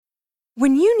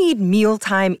When you need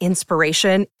mealtime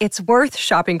inspiration, it's worth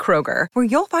shopping Kroger, where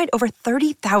you'll find over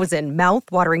 30,000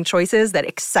 mouth-watering choices that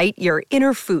excite your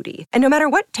inner foodie. And no matter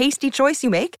what tasty choice you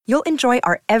make, you'll enjoy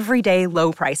our everyday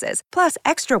low prices, plus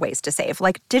extra ways to save,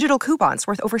 like digital coupons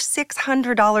worth over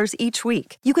 $600 each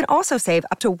week. You can also save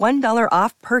up to $1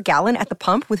 off per gallon at the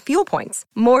pump with fuel points.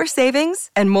 More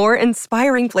savings and more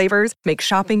inspiring flavors make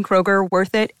shopping Kroger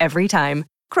worth it every time.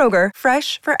 Kroger,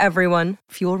 fresh for everyone.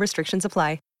 Fuel restrictions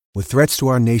apply. With threats to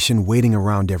our nation waiting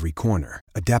around every corner,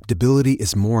 adaptability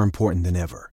is more important than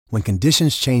ever. When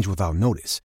conditions change without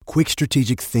notice, quick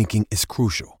strategic thinking is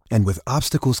crucial. And with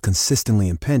obstacles consistently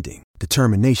impending,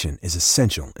 determination is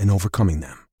essential in overcoming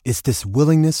them. It's this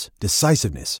willingness,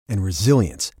 decisiveness, and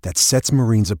resilience that sets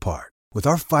Marines apart. With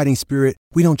our fighting spirit,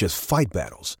 we don't just fight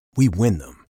battles, we win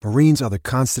them. Marines are the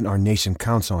constant our nation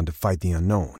counts on to fight the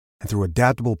unknown. And through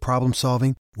adaptable problem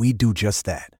solving, we do just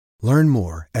that. Learn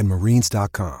more at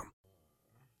marines.com.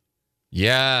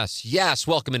 Yes.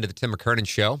 Welcome into the Tim McKernan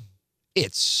Show.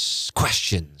 It's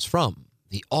questions from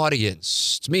the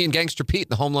audience. It's me and Gangster Pete in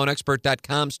the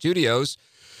HomeLoanExpert.com studios.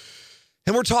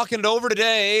 And we're talking it over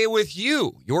today with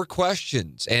you, your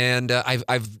questions. And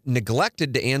I've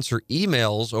neglected to answer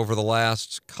emails over the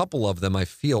last couple of them, I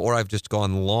feel, or I've just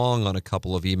gone long on a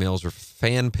couple of emails or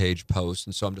fan page posts.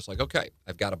 And so I'm just like, okay,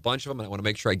 I've got a bunch of them, and I want to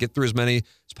make sure I get through as many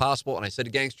as possible. And I said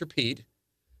to Gangster Pete,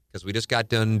 because we just got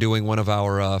done doing one of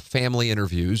our family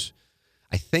interviews.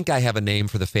 I think I have a name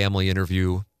for the family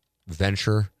interview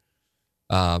venture,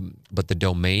 but the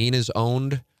domain is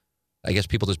owned. I guess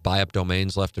people just buy up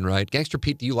domains left and right. Gangster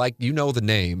Pete, do you know the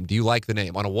name? Do you like the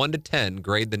name? On a 1 to 10,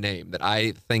 grade the name that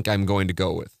I think I'm going to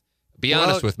go with. Be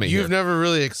honest with me. You've never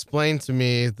really explained to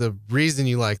me the reason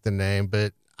you like the name,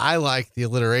 but I like the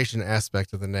alliteration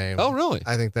aspect of the name. Oh, really?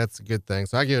 I think that's a good thing.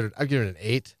 So I give it an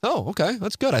 8. Oh, okay.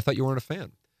 That's good. I thought you weren't a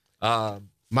fan.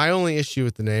 My only issue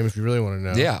with the name, if you really want to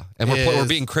know. Yeah, and we're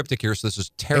being cryptic here, so this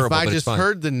is terrible. If I just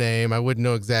heard the name, I wouldn't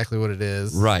know exactly what it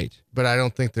is. Right. But I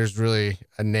don't think there's really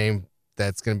a name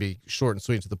that's going to be short and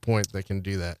sweet to the point that can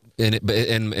do that.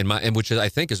 And which I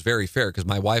think is very fair, because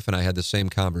my wife and I had the same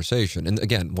conversation.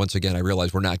 And once again, I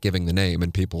realize we're not giving the name,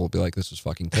 and people will be like, "This is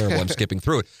fucking terrible." I'm skipping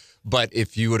through it. But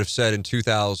if you would have said in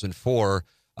 2004,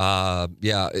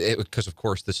 because of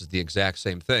course this is the exact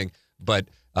same thing. But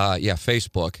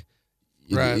Facebook.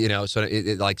 Right. So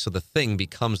so the thing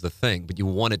becomes the thing, but you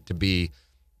want it to be,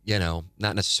 not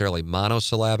necessarily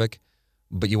monosyllabic,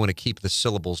 but you want to keep the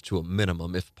syllables to a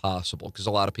minimum if possible, because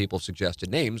a lot of people have suggested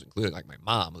names, including like my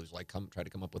mom, who's like try to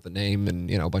come up with a name, and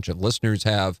a bunch of listeners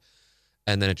have,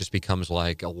 and then it just becomes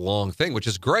like a long thing, which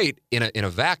is great in a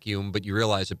vacuum, but you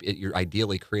realize you're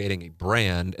ideally creating a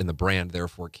brand, and the brand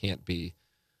therefore can't be,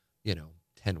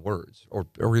 10 words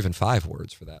or even 5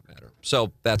 words for that matter.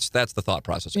 So that's the thought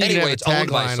process. Anyway, it's owned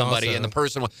by somebody also. And the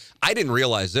person, I didn't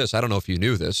realize this. I don't know if you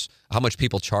knew this, how much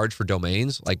people charge for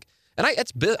domains. I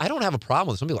don't have a problem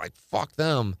with it. Some people are like, fuck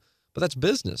them, but that's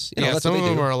business. That's some of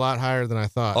them are a lot higher than I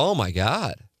thought. Oh my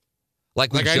God. We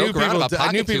joke around about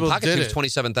Pocket Tube. Pocket Tube's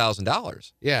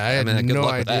 $27,000. Yeah, I had no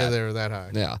idea they were that high.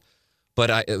 Yeah.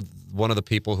 But one of the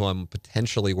people who I'm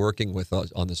potentially working with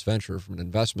on this venture from an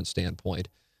investment standpoint,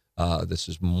 this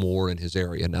is more in his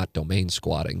area, not domain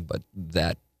squatting, but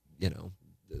that,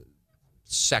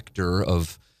 sector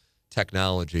of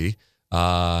technology.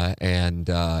 And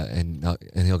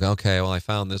he'll go, okay, well, I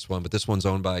found this one, but this one's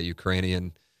owned by a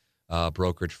Ukrainian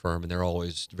brokerage firm, and they're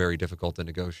always very difficult to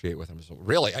negotiate with them. So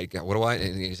really, what do I?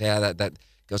 And he goes, yeah, that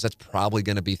goes. That's probably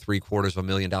going to be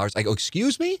 $750,000. I go,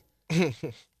 excuse me.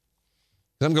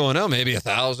 I'm going, oh, maybe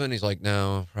 1,000. He's like,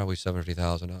 no, probably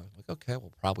 $750,000. I'm like, okay,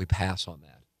 we'll probably pass on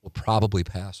that.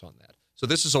 So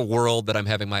this is a world that I'm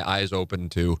having my eyes open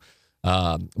to.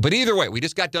 But either way, we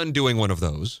just got done doing one of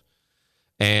those.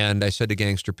 And I said to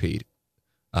Gangster Pete,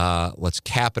 let's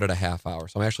cap it at a half hour.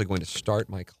 So I'm actually going to start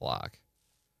my clock.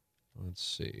 Let's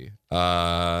see.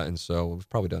 And so we've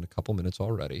probably done a couple minutes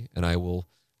already. And I will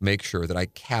make sure that I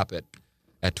cap it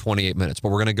at 28 minutes. But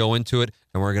we're going to go into it,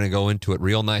 and we're going to go into it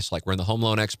real nice. Like we're in the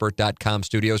HomeLoanExpert.com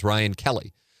studios. Ryan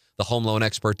Kelly, the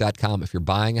HomeLoanExpert.com. If you're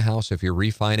buying a house, if you're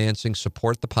refinancing,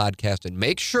 support the podcast and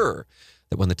make sure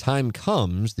that when the time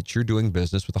comes that you're doing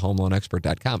business with the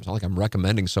HomeLoanExpert.com. It's not like I'm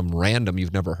recommending some random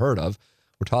you've never heard of.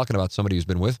 We're talking about somebody who's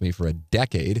been with me for a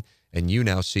decade, and you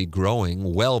now see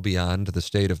growing well beyond the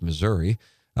state of Missouri.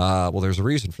 Well, there's a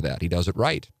reason for that. He does it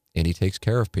right, and he takes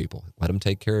care of people. Let him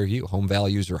take care of you. Home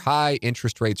values are high.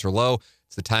 Interest rates are low.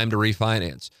 It's the time to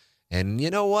refinance. And you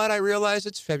know what? I realize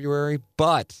it's February,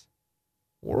 but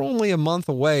we're only a month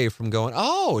away from going,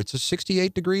 oh, it's a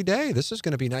 68-degree day. This is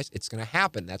going to be nice. It's going to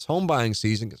happen. That's home buying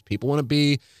season because people want to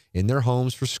be in their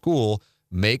homes for school.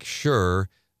 make sure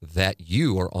that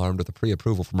you are armed with a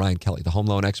pre-approval from Ryan Kelly,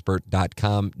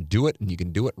 thehomeloanexpert.com. Do it, and you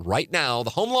can do it right now.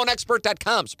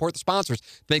 Thehomeloanexpert.com. Support the sponsors to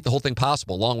make the whole thing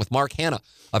possible, along with Mark Hanna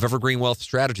of Evergreen Wealth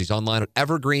Strategies, online at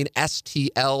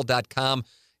evergreenstl.com.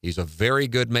 He's a very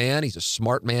good man. He's a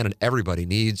smart man, and everybody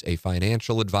needs a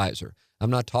financial advisor.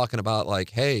 I'm not talking about like,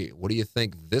 hey, what do you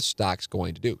think this stock's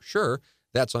going to do? Sure,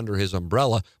 that's under his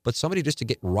umbrella, but somebody just to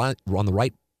get on the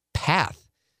right path.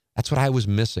 That's what I was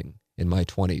missing in my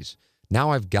 20s.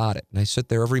 Now I've got it, and I sit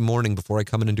there every morning before I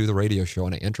come in and do the radio show,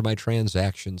 and I enter my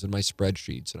transactions and my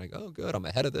spreadsheets, and I go, oh, good, I'm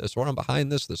ahead of this, or I'm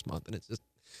behind this month. And it's just,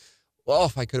 oh,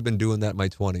 if I could have been doing that in my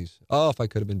 20s. Oh, if I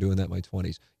could have been doing that in my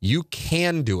 20s. You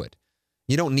can do it.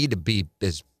 You don't need to be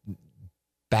as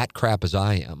bat crap as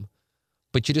I am,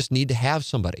 but you just need to have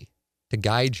somebody to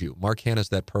guide you. Mark Hanna's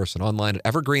that person. Online at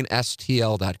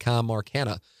evergreenstl.com. Mark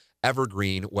Hanna,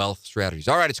 Evergreen Wealth Strategies.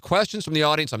 All right, it's questions from the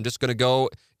audience. I'm just going to go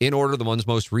in order, the ones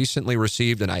most recently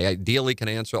received, and I ideally can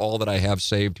answer all that I have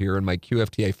saved here in my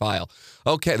QFTA file.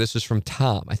 Okay, this is from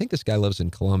Tom. I think this guy lives in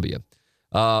Columbia.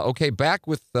 Okay, back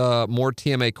with more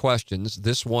TMA questions.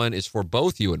 This one is for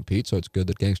both you and Pete, so it's good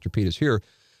that Gangster Pete is here.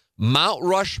 Mount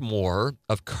Rushmore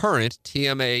of current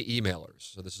TMA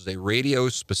emailers. So this is a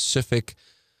radio-specific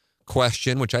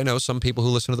question, which I know some people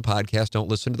who listen to the podcast don't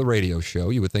listen to the radio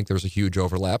show. You would think there's a huge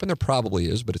overlap, and there probably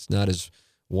is, but it's not as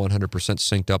 100%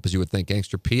 synced up as you would think.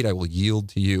 Gangster Pete, I will yield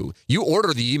to you. You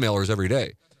order the emailers every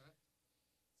day. That's right.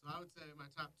 So I would say my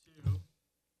top two.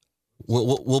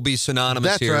 We'll be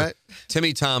synonymous That's here. Right.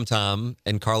 Timmy Tom Tom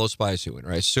and Carlos Spicehuin,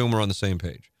 right? I assume we're on the same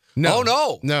page. No. Oh,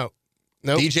 no. No.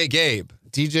 Nope. DJ Gabe.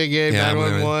 DJ Gabe, Yeah,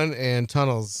 911, and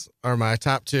Tunnels are my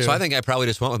top two. So I think I probably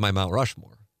just went with my Mount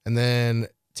Rushmore. And then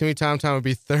Timmy Tom Tom would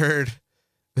be third.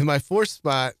 Then my fourth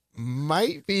spot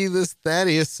might be this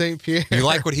Thaddeus St. Pierre. You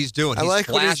like what he's doing. I like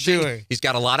what he's doing. He's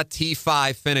got a lot of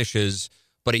T5 finishes,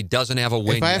 but he doesn't have a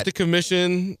wing If I yet. have to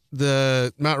commission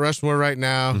the Mount Rushmore right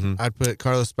now, I'd put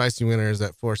Carlos Spicy Winners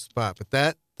at fourth spot. But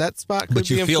that spot could But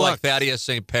be you in feel flux. like Thaddeus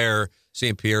St. Pierre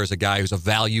is a guy who's a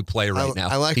value play right now.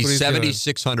 I like he's what he's doing.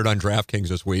 7,600 on DraftKings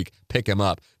this week. Pick him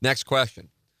up. Next question.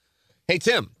 Hey,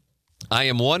 Tim. I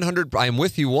am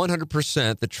with you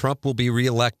 100% that Trump will be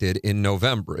reelected in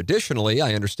November. Additionally,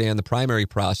 I understand the primary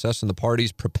process and the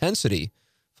party's propensity.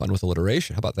 Fun with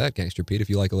alliteration. How about that, Gangster Pete, if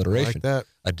you like alliteration? I like that.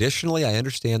 Additionally, I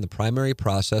understand the primary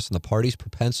process and the party's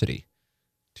propensity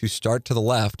to start to the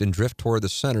left and drift toward the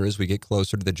center as we get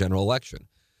closer to the general election.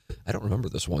 I don't remember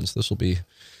this one, so this will be...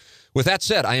 With that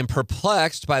said, I am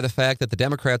perplexed by the fact that the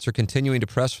Democrats are continuing to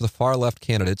press for the far-left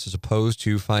candidates as opposed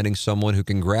to finding someone who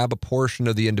can grab a portion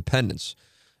of the independents.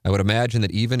 I would imagine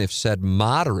that even if said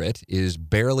moderate is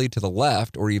barely to the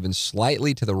left or even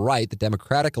slightly to the right, the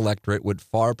Democratic electorate would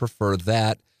far prefer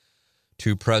that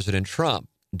to President Trump.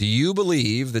 Do you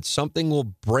believe that something will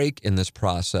break in this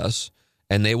process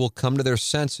and they will come to their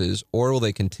senses, or will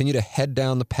they continue to head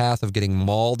down the path of getting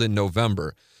mauled in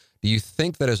November? Do you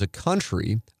think that as a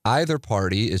country, either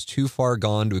party is too far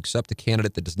gone to accept a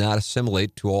candidate that does not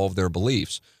assimilate to all of their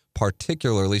beliefs,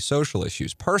 particularly social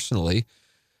issues? Personally,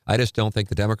 I just don't think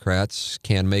the Democrats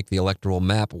can make the electoral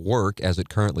map work as it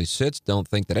currently sits. Don't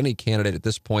think that any candidate at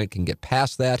this point can get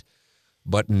past that,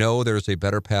 but know there's a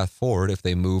better path forward if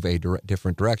they move a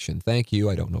different direction. Thank you.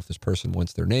 I don't know if this person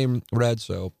wants their name read,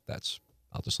 so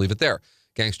I'll just leave it there.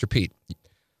 Gangster Pete.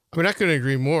 I mean, I couldn't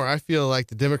agree more. I feel like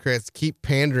the Democrats keep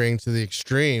pandering to the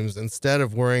extremes instead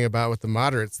of worrying about what the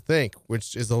moderates think,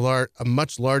 which is a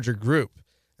much larger group.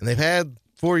 And they've had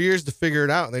 4 years to figure it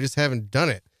out, and they just haven't done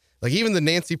it. Like even the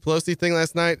Nancy Pelosi thing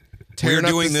last night. We're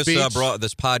doing this speech,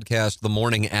 this podcast the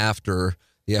morning after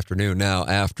the afternoon now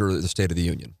after the State of the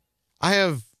Union. I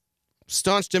have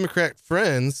staunch Democrat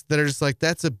friends that are just like,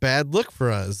 that's a bad look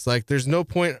for us. Like there's no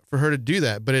point for her to do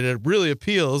that, but it really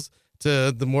appeals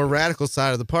to the more radical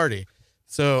side of the party.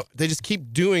 So they just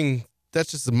keep doing,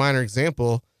 that's just a minor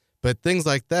example, but things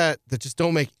like that just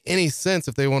don't make any sense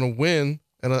if they want to win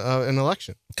an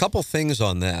election. A couple things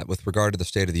on that with regard to the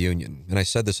State of the Union, and I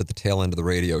said this at the tail end of the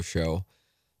radio show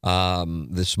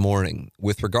this morning.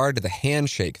 With regard to the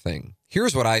handshake thing,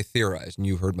 here's what I theorized, and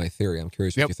you heard my theory. I'm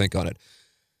curious what you think on it.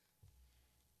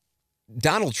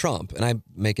 Donald Trump, and I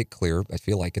make it clear, I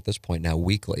feel like at this point now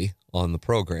weekly on the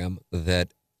program,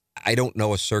 that I don't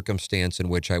know a circumstance in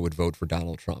which I would vote for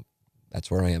Donald Trump.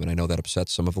 That's where I am, and I know that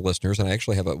upsets some of the listeners, and I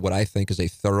actually have what I think is a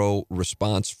thorough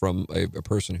response from a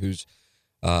person who's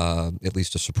at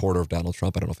least a supporter of Donald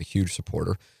Trump. I don't know if a huge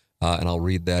supporter, and I'll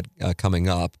read that coming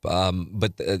up.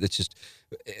 But it's just,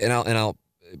 the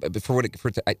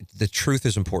truth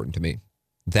is important to me.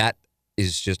 That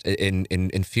is just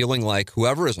in feeling like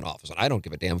whoever is in office, and I don't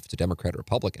give a damn if it's a Democrat or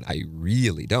Republican. I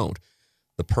really don't.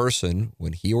 the person,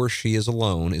 when he or she is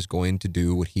alone, is going to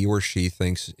do what he or she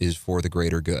thinks is for the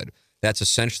greater good. That's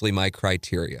essentially my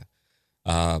criteria.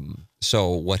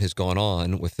 So what has gone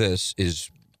on with this is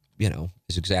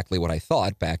exactly what I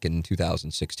thought back in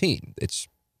 2016. It's,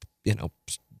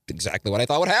 exactly what I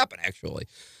thought would happen, actually.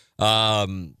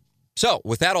 So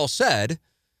with that all said,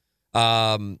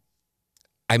 I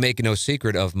make no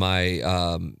secret of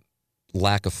my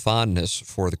lack of fondness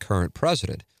for the current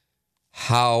president.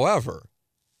 However,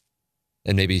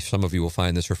 and maybe some of you will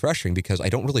find this refreshing because I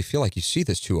don't really feel like you see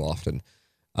this too often.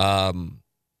 I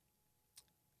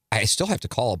still have to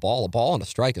call a ball, and a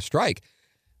strike.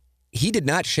 He did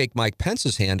not shake Mike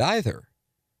Pence's hand either.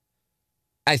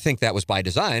 I think that was by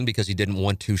design because he didn't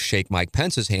want to shake Mike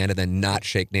Pence's hand and then not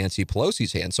shake Nancy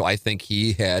Pelosi's hand. So I think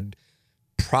he had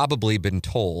probably been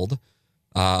told.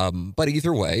 But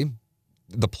either way,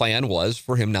 the plan was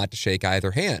for him not to shake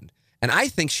either hand. And I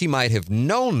think she might have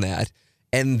known that,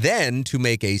 and then to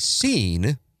make a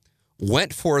scene,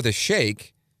 went for the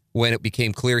shake when it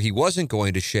became clear he wasn't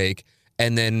going to shake,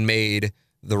 and then made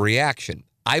the reaction.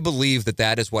 I believe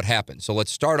that is what happened. So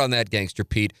let's start on that, Gangster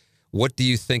Pete. What do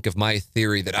you think of my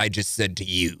theory that I just said to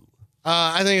you?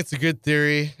 I think it's a good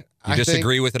theory. You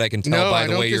disagree with it? I can tell by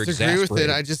the way you're exasperated. No, I don't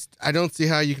disagree with it. I don't see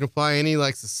how you can apply any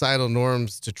societal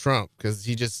norms to Trump because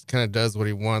he just kind of does what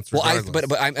he wants. Regardless.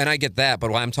 Well, I get that,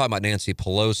 but I'm talking about Nancy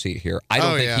Pelosi here. I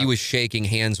don't think he was shaking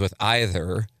hands with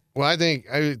either. Well, I think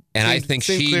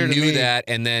she knew that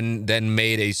and then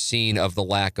made a scene of the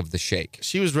lack of the shake.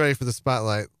 She was ready for the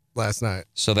spotlight last night.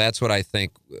 So that's what I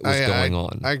think was going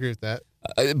on. I agree with that.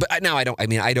 But now I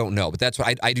don't know. But that's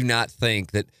what I do not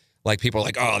think that. Like, people are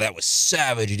like, oh, that was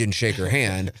savage. You didn't shake her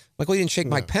hand. Like, well, you didn't shake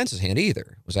Mike Pence's hand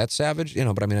either. Was that savage?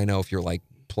 But I know if you're,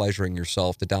 pleasuring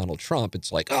yourself to Donald Trump,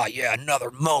 it's like, oh, yeah,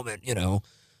 another moment,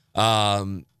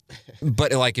 But,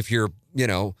 if you're,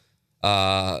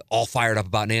 all fired up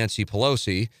about Nancy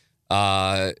Pelosi,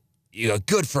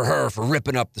 good for her for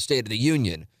ripping up the State of the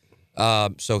Union.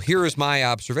 So here is my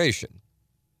observation.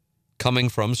 Coming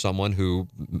from someone who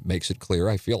makes it clear,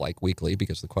 I feel like weekly,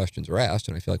 because the questions are asked,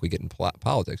 and I feel like we get in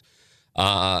politics,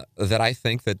 that I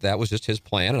think that was just his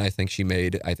plan, and I think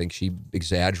she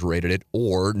exaggerated it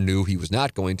or knew he was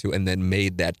not going to, and then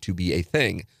made that to be a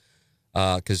thing.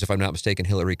 Because if I'm not mistaken,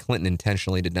 Hillary Clinton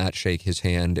intentionally did not shake his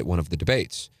hand at one of the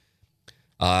debates.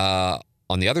 On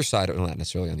the other side, well, not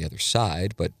necessarily on the other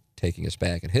side, but taking us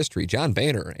back in history, John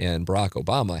Boehner and Barack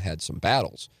Obama had some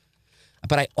battles.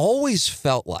 But I always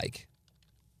felt like,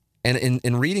 and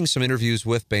in reading some interviews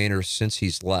with Boehner since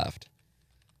he's left,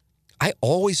 I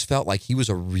always felt like he was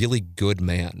a really good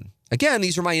man. Again,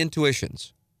 these are my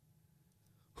intuitions.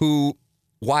 Who,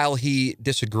 while he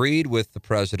disagreed with the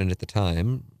president at the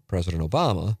time, President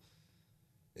Obama,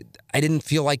 I didn't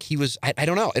feel like he was, I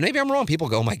don't know. And maybe I'm wrong. People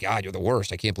go, oh my God, you're the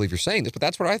worst. I can't believe you're saying this. But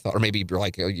that's what I thought. Or maybe you're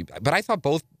like, but I thought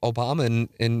both Obama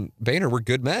and Boehner were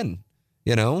good men,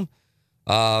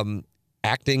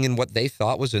 acting in what they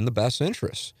thought was in the best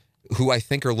interests, who I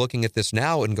think are looking at this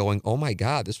now and going, oh my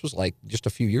God, this was like just a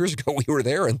few years ago we were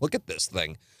there, and look at this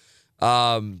thing.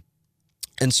 And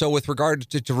so with regard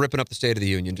to ripping up the State of the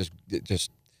Union,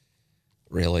 just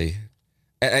really,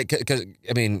 because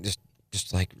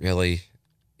just like really,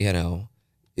 and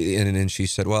then she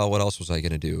said, well, what else was I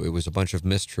going to do? It was a bunch of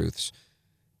mistruths.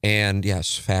 And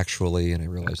yes, factually, and I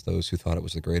realized those who thought it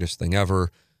was the greatest thing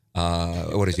ever.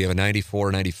 What does he have, a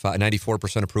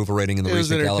 94% approval rating in the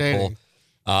recent Gallup poll?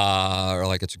 Or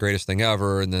like it's the greatest thing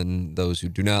ever, and then those who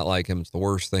do not like him, it's the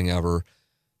worst thing ever.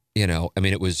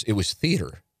 It was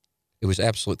theater. It was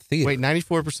absolute theater. Wait,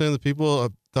 94% of the people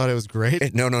thought it was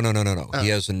great? No. Oh. He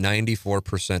has a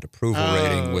 94% approval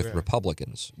rating with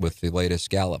Republicans with the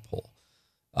latest Gallup poll.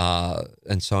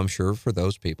 And so I'm sure for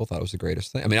those people thought it was the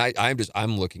greatest thing.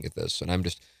 I'm looking at this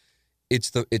and it's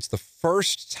the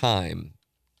first time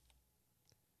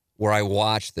where I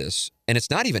watch this, and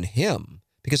it's not even him,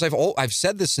 because I've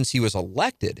said this since he was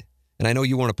elected, and I know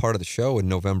you weren't a part of the show in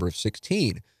November of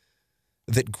 2016,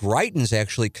 that Greitens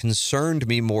actually concerned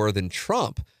me more than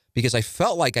Trump, because I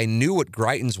felt like I knew what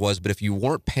Greitens was, but if you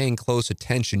weren't paying close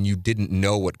attention, you didn't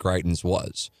know what Greitens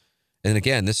was. And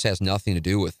again, this has nothing to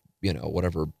do with,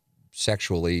 whatever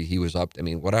sexually he was up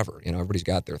to. Whatever, everybody's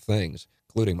got their things,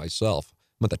 including myself.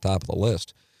 I'm at the top of the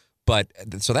list. But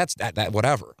so that's that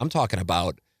whatever. I'm talking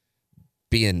about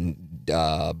being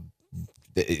out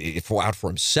for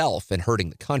himself and hurting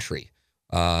the country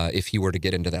if he were to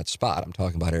get into that spot. I'm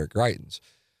talking about Eric Greitens.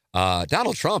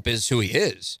 Donald Trump is who he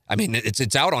is.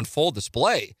 It's out on full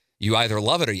display. You either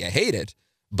love it or you hate it,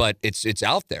 but it's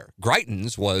out there.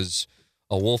 Greitens was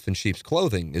a wolf in sheep's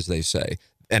clothing, as they say.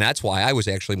 And that's why I was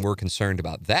actually more concerned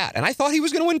about that. And I thought he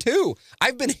was going to win, too.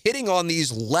 I've been hitting on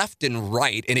these left and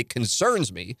right, and it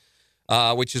concerns me,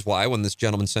 which is why when this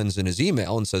gentleman sends in his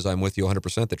email and says, I'm with you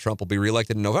 100% that Trump will be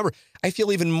reelected in November, I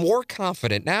feel even more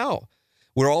confident now.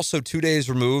 We're also 2 days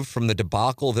removed from the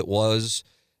debacle that was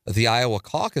the Iowa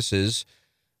caucuses.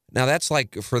 Now, that's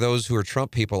like, for those who are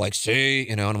Trump people, like, see,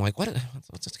 and I'm like, what's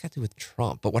this got to do with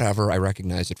Trump? But whatever, I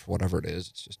recognize it for whatever it is.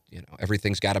 It's just,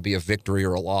 everything's got to be a victory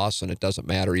or a loss, and it doesn't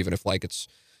matter, even if, like, it's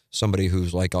somebody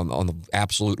who's, like, on the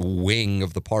absolute wing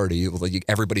of the party. Like,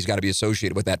 everybody's got to be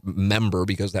associated with that member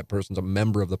because that person's a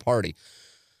member of the party.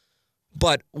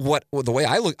 But the way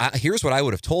I look, here's what I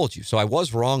would have told you. So I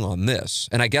was wrong on this.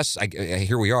 And I guess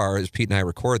here we are, as Pete and I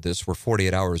record this, we're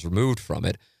 48 hours removed from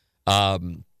it.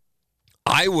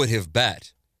 I would have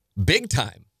bet big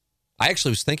time. I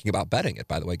actually was thinking about betting it,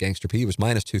 by the way. Gangster P was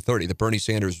minus 230 that Bernie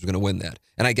Sanders was going to win that.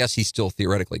 And I guess he still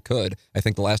theoretically could. I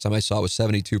think the last time I saw it was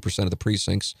 72% of the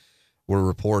precincts were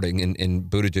reporting, and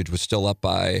Buttigieg was still up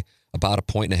by about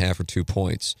 1.5 or 2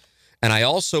 points. And I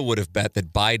also would have bet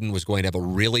that Biden was going to have a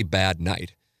really bad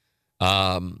night.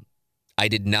 I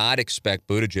did not expect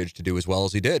Buttigieg to do as well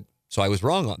as he did. So I was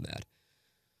wrong on that.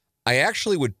 I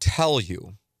actually would tell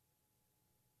you,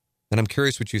 and I'm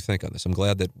curious what you think on this. I'm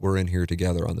glad that we're in here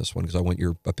together on this one because I want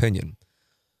your opinion.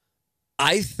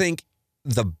 I think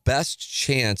the best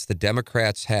chance the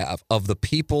Democrats have of the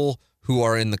people who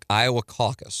are in the Iowa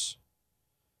caucus,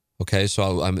 okay,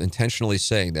 so I'm intentionally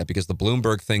saying that because the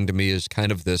Bloomberg thing to me is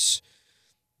kind of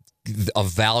a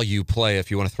value play if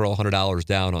you want to throw $100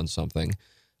 down on something,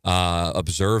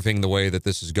 observing the way that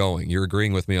this is going. You're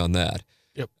agreeing with me on that.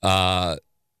 Yep. That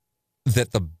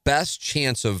the best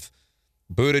chance of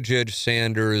Buttigieg,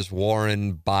 Sanders,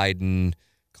 Warren, Biden,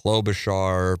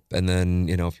 Klobuchar, and then,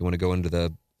 if you want to go into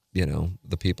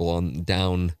the people on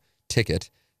down ticket.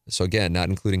 So again, not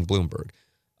including Bloomberg.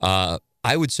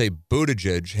 I would say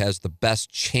Buttigieg has the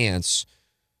best chance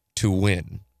to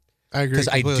win. I agree. Because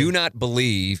I do not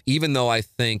believe, even though I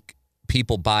think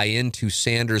people buy into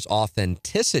Sanders'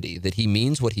 authenticity, that he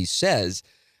means what he says,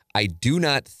 I do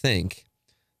not think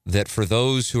that for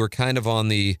those who are kind of on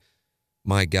the,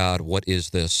 my God, what is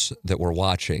this that we're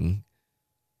watching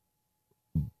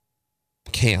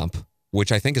camp,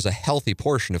 which I think is a healthy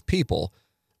portion of people,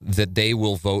 that they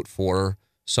will vote for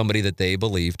somebody that they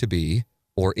believe to be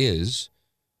or is,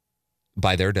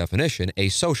 by their definition, a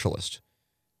socialist.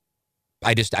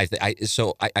 I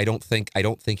don't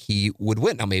think he would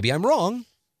win. Now, maybe I'm wrong.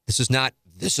 This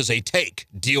is a take.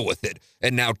 Deal with it.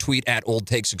 And now tweet at Old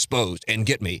Takes Exposed and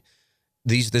get me.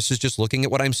 This is just looking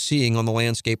at what I'm seeing on the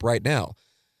landscape right now.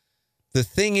 The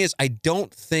thing is, I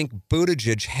don't think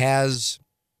Buttigieg has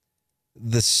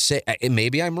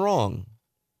maybe I'm wrong,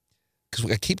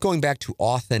 because I keep going back to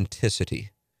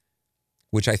authenticity,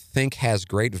 which I think has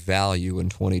great value in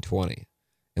 2020.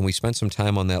 And we spent some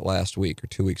time on that last week or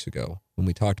 2 weeks ago when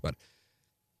we talked about it.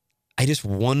 I just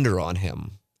wonder on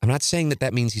him. I'm not saying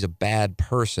that means he's a bad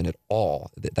person at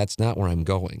all. That's not where I'm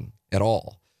going at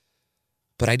all.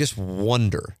 But I just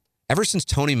wonder. Ever since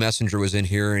Tony Messenger was in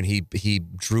here and he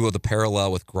drew the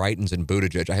parallel with Greitens and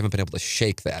Buttigieg, I haven't been able to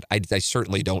shake that. I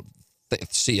certainly don't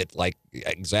see it like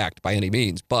exact by any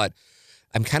means, but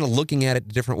I'm kind of looking at it a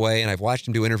different way, and I've watched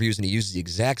him do interviews, and he uses the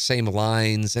exact same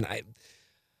lines, and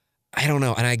I don't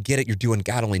know, and I get it. You're doing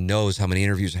God only knows how many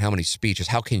interviews and how many speeches.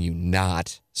 How can you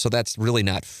not? So that's really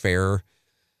not fair.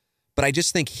 But I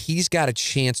just think he's got a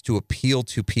chance to appeal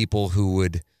to people who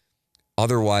would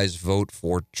otherwise vote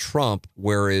for Trump,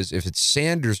 whereas if it's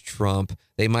Sanders-Trump,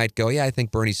 they might go, yeah, I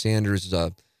think Bernie Sanders is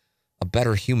a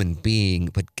better human being,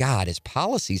 but God, his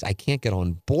policies I can't get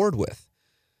on board with.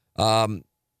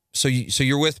 So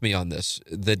you're with me on this,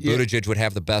 that Buttigieg would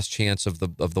have the best chance of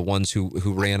the ones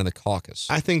who ran in the caucus.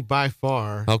 I think by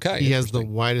far he has the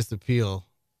widest appeal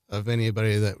of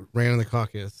anybody that ran in the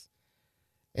caucus,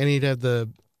 and he'd have the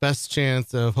best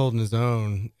chance of holding his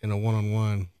own in a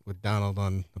one-on-one with Donald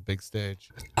on a big stage.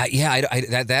 I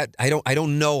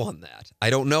don't know on that. I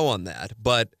don't know on that,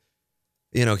 but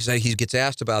because he gets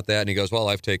asked about that and he goes, well,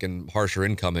 I've taken harsher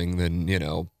incoming than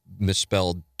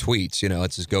misspelled tweets.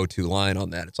 It's his go-to line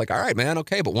on that. It's like, all right, man,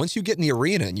 okay, but once you get in the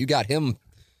arena and you got him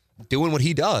doing what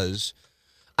he does,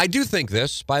 I do think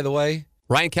this, by the way.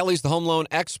 Ryan Kelly's the home loan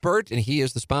expert, and he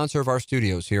is the sponsor of our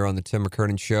studios here on the Tim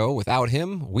McKernan Show. Without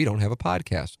him, we don't have a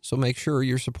podcast. So make sure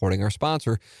you're supporting our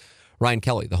sponsor, Ryan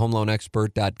Kelly,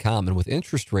 thehomeloanexpert.com. And with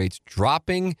interest rates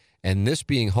dropping and this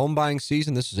being home buying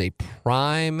season, this is a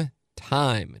prime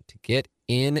time to get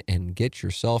in and get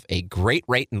yourself a great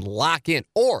rate and lock in.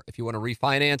 Or if you want to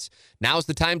refinance, now's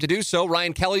the time to do so.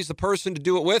 Ryan Kelly's the person to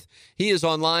do it with. He is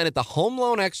online at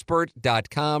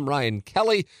thehomeloanexpert.com. Ryan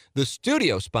Kelly, the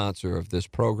studio sponsor of this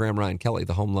program. Ryan Kelly,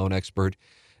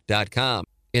 thehomeloanexpert.com.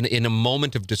 In a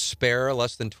moment of despair,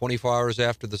 less than 24 hours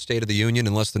after the State of the Union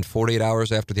and less than 48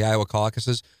 hours after the Iowa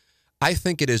caucuses, I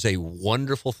think it is a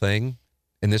wonderful thing,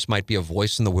 and this might be a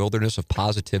voice in the wilderness of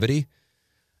positivity.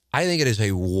 I think it is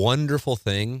a wonderful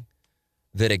thing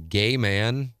that a gay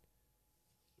man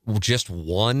just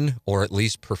won or at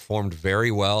least performed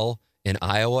very well in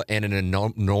Iowa and in a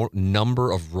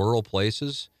number of rural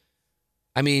places.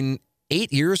 I mean,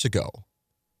 8 years ago,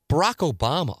 Barack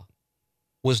Obama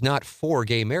was not for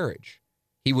gay marriage.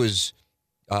 He was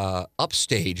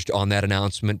upstaged on that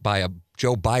announcement by a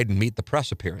Joe Biden Meet the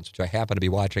Press appearance, which I happened to be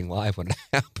watching live when it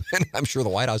happened. I'm sure the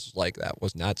White House was like, that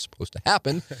was not supposed to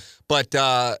happen. But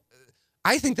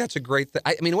I think that's a great thing.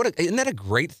 I mean, isn't that a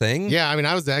great thing? Yeah, I mean,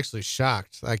 I was actually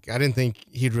shocked. Like, I didn't think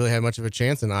he'd really have much of a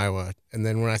chance in Iowa. And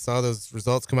then when I saw those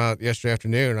results come out yesterday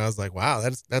afternoon, I was like, wow,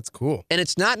 that's cool. And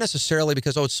it's not necessarily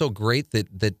because, it's so great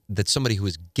that somebody who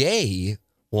is gay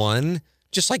won,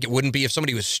 just like it wouldn't be if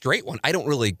somebody was straight won. I don't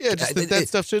really... Yeah, just that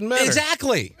stuff shouldn't matter.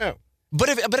 Exactly. Yeah. But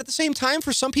at the same time,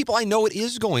 for some people, I know it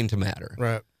is going to matter.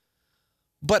 Right.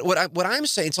 But what I'm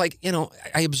saying, it's like,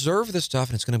 I observe this stuff,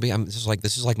 and it's going to be, this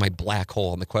is like my black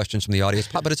hole and the questions from the audience.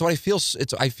 But it's what I feel.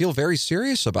 I feel very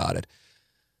serious about it.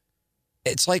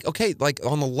 It's like, okay, like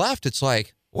on the left, it's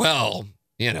like, well,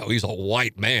 he's a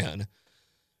white man.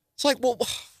 It's like, well,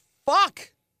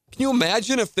 fuck. Can you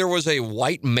imagine if there was a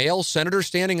white male senator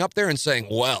standing up there and saying,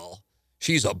 well,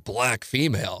 she's a black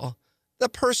female? The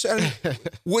person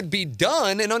would be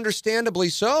done, and understandably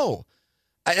so.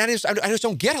 I just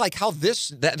don't get like how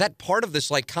that part of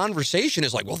this like conversation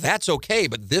is like, well, that's okay,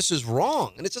 but this is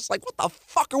wrong. And it's just like, what the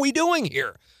fuck are we doing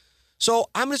here? So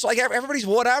I'm just like, everybody's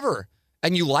whatever.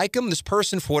 And you like them, this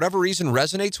person for whatever reason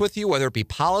resonates with you, whether it be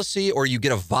policy or you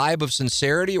get a vibe of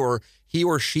sincerity or he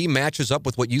or she matches up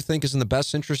with what you think is in the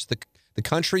best interest of the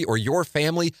country or your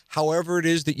family, however it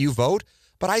is that you vote.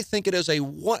 But I think it is if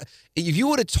you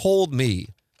would have told me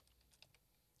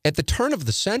at the turn of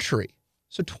the century,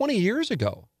 so 20 years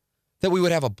ago, that we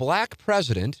would have a black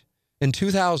president in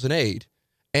 2008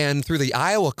 and through the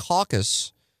Iowa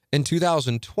caucus in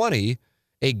 2020,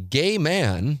 a gay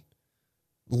man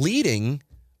leading,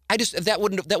 that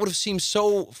would have seemed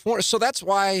so foreign. So that's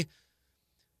why,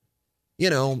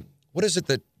 what is it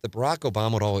that Barack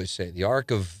Obama would always say? The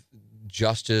arc of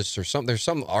justice or something. There's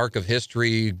some arc of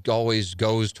history always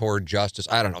goes toward justice.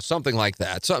 I don't know, something like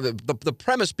that. So the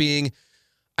premise being,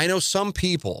 I know some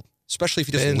people, especially if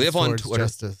you just live on Twitter.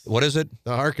 Justice. What is it?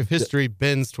 The arc of history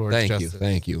bends towards justice.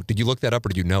 Thank you. Did you look that up or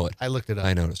did you know it? I looked it up.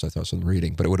 I noticed. I thought it was in the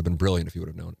reading, but it would have been brilliant if you would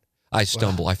have known it. I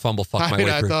fumble my way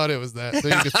through. I thought it was that. So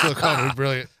you could still call me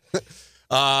brilliant.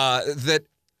 That,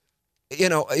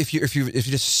 if you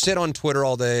just sit on Twitter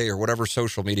all day or whatever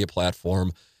social media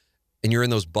platform and you're in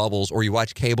those bubbles or you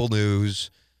watch cable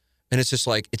news and it's just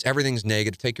like, everything's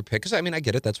negative, take your pick. Because, I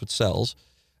get it. That's what sells.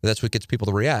 That's what gets people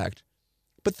to react.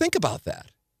 But think about that.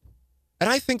 And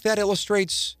I think that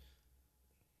illustrates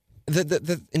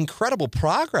the incredible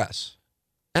progress.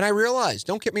 And I realize,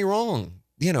 don't get me wrong,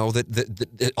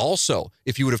 that also,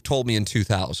 if you would have told me in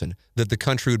 2000 that the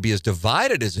country would be as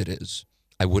divided as it is,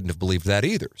 I wouldn't have believed that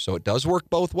either. So it does work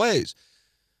both ways.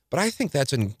 But I think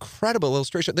that's an incredible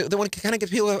illustration. They want to kind of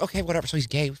get people, okay, whatever, so he's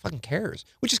gay, who fucking cares?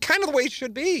 Which is kind of the way it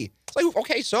should be. It's like,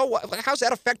 okay, so what? How's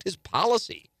that affect his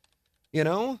policy?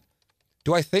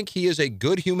 Do I think he is a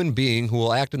good human being who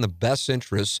will act in the best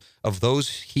interests of those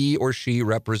he or she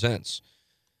represents?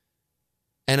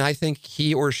 And I think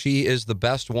he or she is the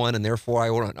best one, and therefore I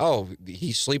want,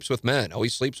 he sleeps with men. Oh, he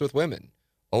sleeps with women.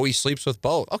 Oh, he sleeps with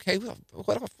both. Okay, well,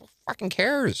 what fucking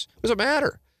cares? What does it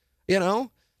matter?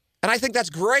 And I think that's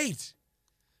great.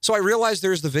 So I realized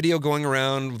there's the video going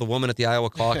around of the woman at the Iowa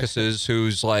caucuses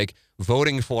who's like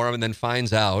voting for him and then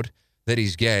finds out that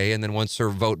he's gay and then wants her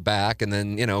vote back and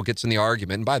then, gets in the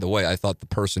argument. And by the way, I thought the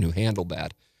person who handled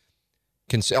that,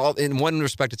 in one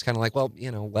respect, it's kind of like, well,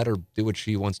 let her do what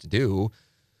she wants to do.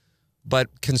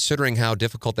 But considering how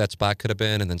difficult that spot could have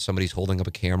been, and then somebody's holding up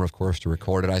a camera, of course, to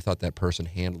record it, I thought that person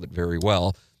handled it very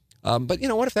well. But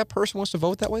what if that person wants to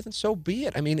vote that way, then so be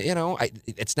it.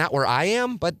 It's not where I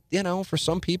am, but, for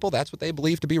some people, that's what they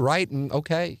believe to be right. And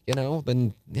okay,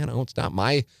 then, it's not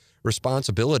my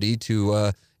responsibility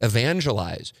to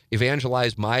evangelize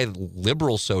my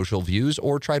liberal social views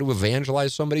or try to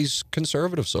evangelize somebody's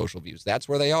conservative social views. That's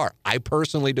where they are. I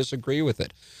personally disagree with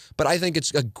it. But I think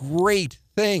it's a great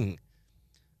thing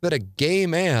that a gay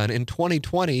man in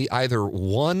 2020 either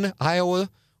won Iowa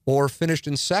or finished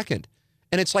in second.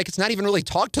 And it's like, it's not even really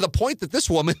talked to the point that this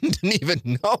woman didn't even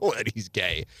know that he's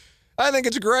gay. I think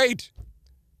it's great.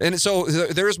 And so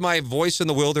there's my voice in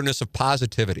the wilderness of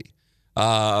positivity.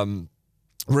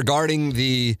 Regarding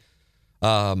the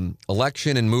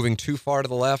election and moving too far to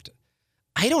the left,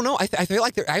 I don't know. I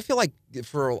feel like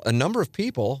for a number of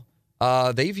people,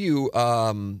 they view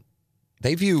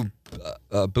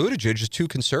Buttigieg as too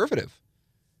conservative.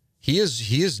 He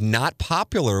is not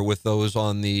popular with those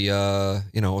on the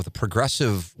the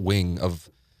progressive wing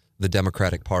of the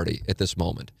Democratic Party at this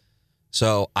moment.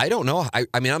 So I don't know.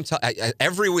 I mean,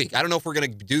 every week. I don't know if we're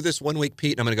going to do this 1 week,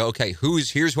 Pete, and I'm going to go, okay,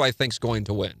 here's who I think's going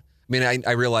to win. I mean,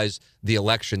 I realize the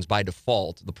elections by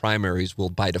default, the primaries will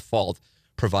by default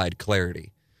provide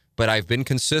clarity. But I've been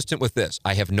consistent with this.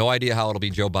 I have no idea how it'll be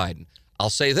Joe Biden. I'll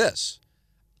say this.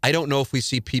 I don't know if we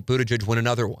see Pete Buttigieg win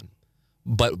another one.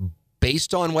 But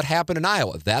based on what happened in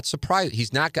Iowa, that's surprising.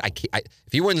 He's not.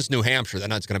 If he wins New Hampshire,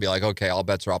 then it's going to be like, okay, all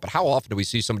bets are off. But how often do we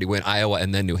see somebody win Iowa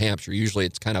and then New Hampshire? Usually,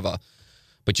 it's kind of a.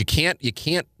 But you can't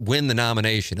win the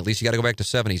nomination. At least you got to go back to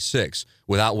 76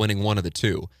 without winning one of the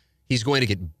two. He's going to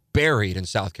get buried in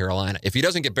South Carolina. If he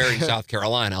doesn't get buried in South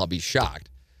Carolina, I'll be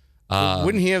shocked.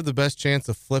 Wouldn't he have the best chance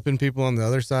of flipping people on the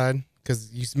other side?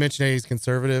 Because you mentioned he's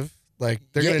conservative. Like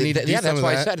they're going to need to do some that's of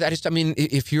why that. I said.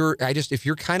 If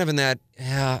you're kind of in that,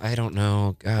 I don't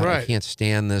know. God, Right. I can't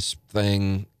stand this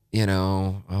thing.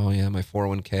 Oh yeah, my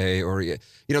 401k, or there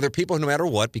are people who, no matter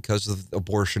what, because of the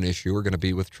abortion issue, are going to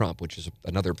be with Trump, which is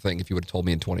another thing. If you would have told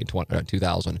me in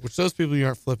 2000, Which those people you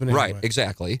aren't flipping anyway. right,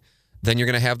 exactly. Then you're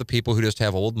going to have the people who just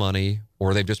have old money,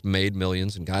 or they've just made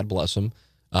millions, and God bless them,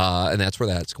 and that's where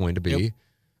that's going to be.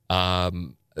 Yep. I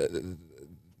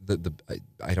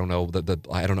don't know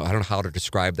how to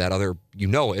describe that other,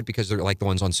 it, because they're like the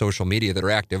ones on social media that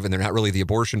are active, and they're not really the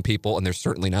abortion people, and they're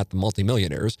certainly not the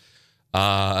multimillionaires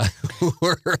who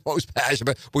are most passionate.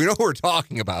 But we know who we're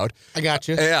talking about. I got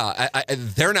you. Yeah,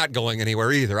 they're not going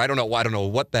anywhere either. I don't know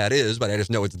what that is, but I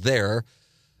just know it's there.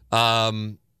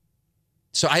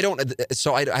 So I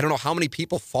don't know how many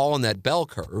people fall in that bell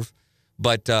curve,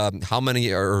 but how many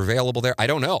are available there, I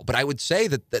don't know. But I would say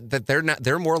that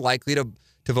they're more likely to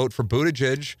vote for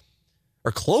Buttigieg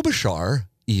or Klobuchar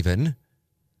even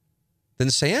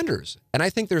than Sanders. And I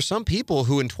think there's some people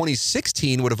who in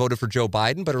 2016 would have voted for Joe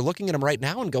Biden, but are looking at him right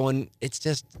now and going, it's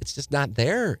just not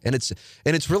there. And it's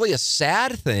really a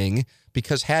sad thing,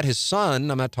 because had his son,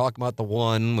 I'm not talking about the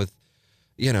one with,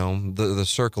 the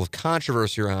circle of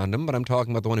controversy around him, but I'm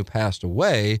talking about the one who passed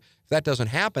away. If that doesn't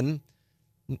happen,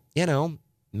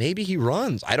 maybe he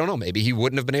runs. I don't know. Maybe he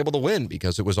wouldn't have been able to win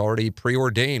because it was already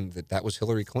preordained that was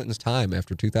Hillary Clinton's time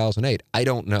after 2008. I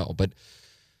don't know, but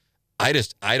I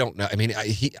don't know. I mean,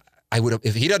 I would have,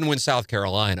 if he doesn't win South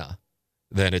Carolina,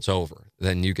 then it's over.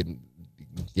 Then you can,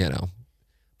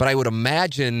 But I would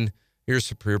imagine, here's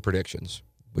some predictions,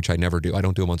 which I never do. I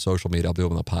don't do them on social media. I'll do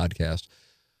them on the podcast.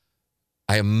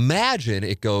 I imagine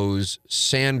it goes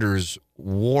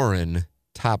Sanders-Warren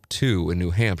top 2 in New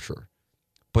Hampshire.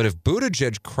 But if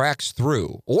Buttigieg cracks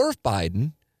through, or if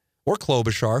Biden or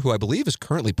Klobuchar, who I believe is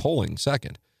currently polling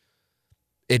second,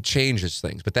 it changes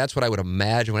things. But that's what I would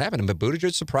imagine would happen. But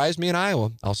Buttigieg surprised me in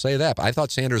Iowa. I'll say that. But I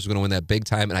thought Sanders was going to win that big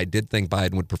time, and I did think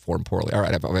Biden would perform poorly. All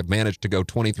right, I've managed to go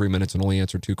 23 minutes and only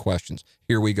answer 2 questions.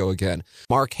 Here we go again.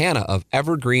 Mark Hanna of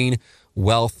Evergreen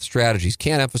Wealth Strategies.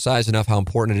 Can't emphasize enough how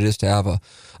important it is to have a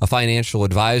financial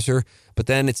advisor. But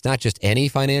then it's not just any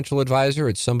financial advisor.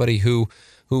 It's somebody who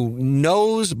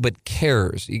knows but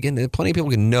cares. Again, plenty of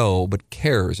people can know but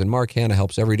cares. And Mark Hanna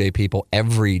helps everyday people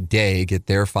every day get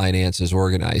their finances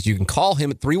organized. You can call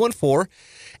him at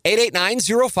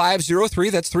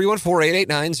 314-889-0503. That's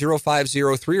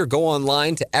 314-889-0503. Or go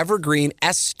online to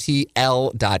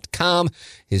evergreenstl.com.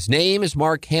 His name is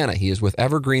Mark Hanna. He is with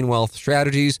Evergreen Wealth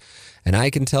Strategies. And I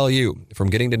can tell you, from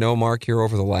getting to know Mark here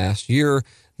over the last year,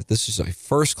 that this is a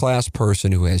first-class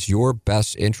person who has your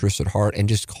best interests at heart, and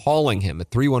just calling him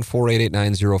at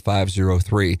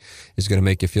 314-889-0503 is going to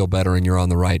make you feel better, and you're on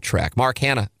the right track. Mark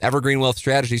Hanna, Evergreen Wealth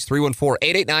Strategies,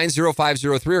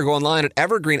 314-889-0503, or go online at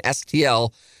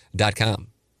evergreenstl.com.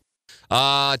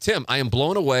 Tim, I am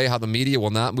blown away how the media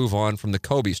will not move on from the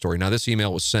Kobe story. Now, this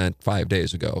email was sent 6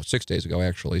 days ago,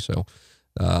 actually, so...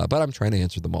 but I'm trying to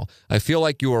answer them all. I feel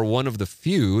like you are one of the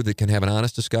few that can have an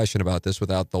honest discussion about this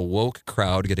without the woke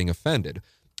crowd getting offended.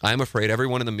 I'm afraid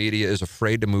everyone in the media is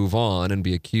afraid to move on and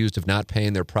be accused of not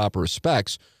paying their proper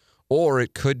respects, or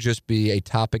it could just be a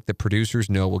topic that producers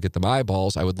know will get them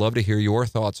eyeballs. I would love to hear your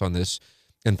thoughts on this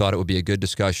and thought it would be a good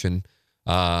discussion.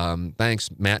 Thanks,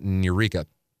 Matt and Eureka.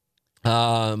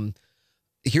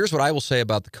 here's what I will say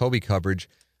about the Kobe coverage.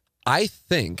 I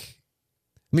think,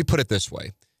 let me put it this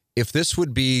way. If this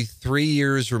would be 3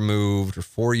 years removed or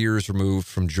 4 years removed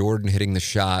from Jordan hitting the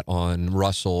shot on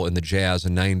Russell in the Jazz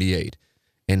in 98,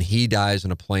 and he dies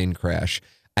in a plane crash,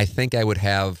 I think I would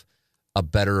have a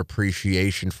better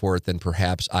appreciation for it than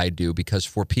perhaps I do, because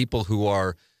for people who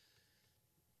are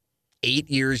 8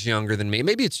 years younger than me,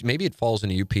 maybe it falls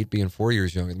into you, Pete, being 4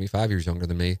 years younger than me, 5 years younger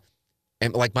than me,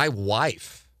 and like my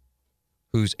wife,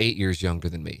 who's 8 years younger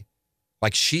than me,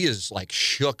 like she is like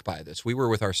shook by this. We were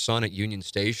with our son at Union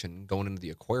Station going into the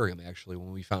aquarium, actually,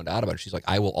 when we found out about it. She's like,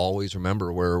 I will always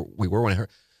remember where we were when I heard.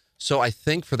 So I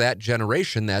think for that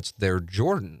generation, that's their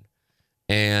Jordan.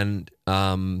 And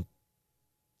I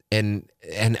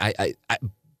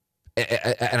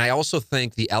also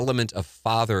think the element of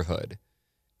fatherhood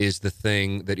is the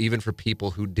thing that even for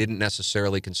people who didn't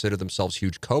necessarily consider themselves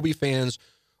huge Kobe fans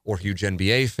or huge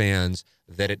NBA fans,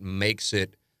 that it makes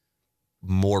it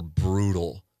more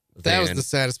brutal. That was the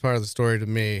saddest part of the story to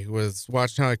me, was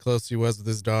watching how close he was with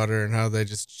his daughter and how they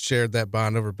just shared that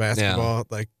bond over basketball. Yeah.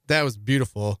 Like, that was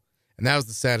beautiful, and that was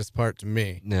the saddest part to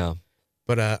me. Yeah.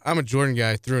 But I'm a Jordan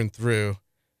guy through and through,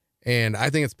 and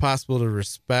I think it's possible to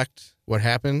respect what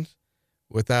happened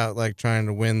without like trying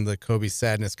to win the Kobe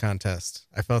sadness contest.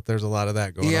 I felt there's a lot of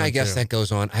that going on. Yeah, I guess that goes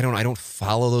on. I don't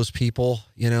follow those people,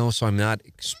 so I'm not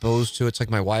exposed to it. It's like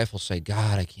my wife will say,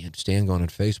 God, I can't stand going on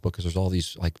Facebook because there's all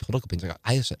these like political opinions.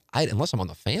 I said, unless I'm on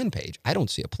the fan page, I don't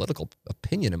see a political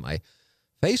opinion in my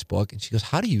Facebook. And she goes,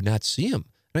 how do you not see them?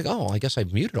 And I go, I guess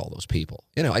I've muted all those people.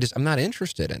 I'm not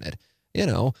interested in it.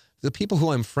 The people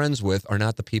who I'm friends with are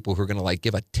not the people who are going to like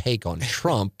give a take on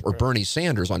Trump or Bernie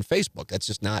Sanders on Facebook. That's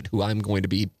just not who I'm going to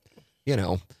be,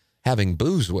 having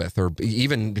booze with, or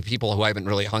even people who I haven't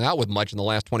really hung out with much in the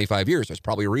last 25 years. There's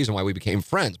probably a reason why we became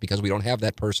friends, because we don't have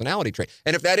that personality trait.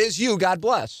 And if that is you, God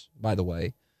bless, by the way.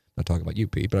 I'm not talking about you,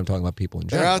 Pete, but I'm talking about people in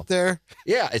general. They're out there.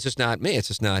 Yeah, it's just not me.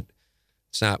 It's not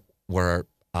where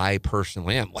I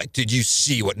personally am. Like, did you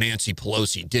see what Nancy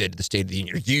Pelosi did at the State of the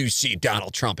Union? Did you see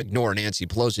Donald Trump ignore Nancy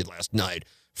Pelosi last night?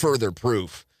 Further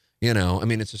proof.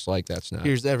 It's just like, that's not.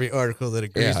 Here's every article that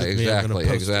agrees with me.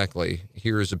 Exactly.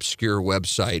 Here's obscure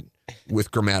website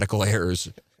with grammatical errors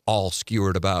all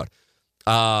skewered about.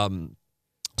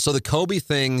 So the Kobe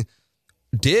thing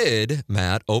did,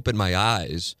 Matt, open my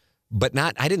eyes, but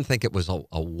I didn't think it was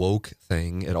a woke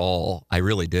thing at all. I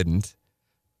really didn't.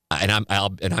 And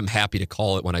I'm happy to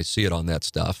call it when I see it on that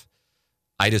stuff.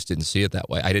 I just didn't see it that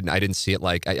way. I didn't see it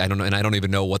like, I don't know, and I don't even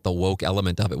know what the woke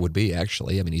element of it would be,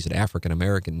 actually. I mean, he's an African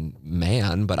American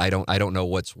man, but I don't know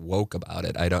what's woke about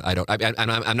it. I'm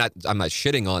not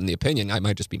shitting on the opinion. I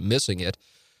might just be missing it.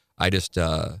 I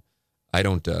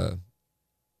don't know.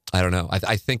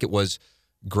 I think it was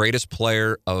greatest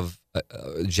player of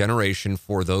a generation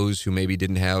for those who maybe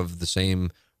didn't have the same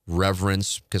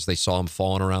reverence because they saw him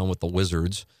falling around with the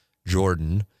Wizards,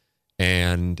 Jordan,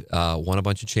 and won a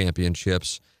bunch of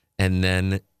championships. And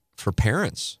then for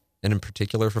parents, and in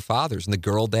particular for fathers, and the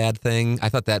girl dad thing, I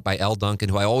thought that by Elle Duncan,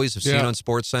 who I always have seen on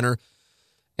SportsCenter,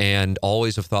 and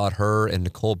always have thought her and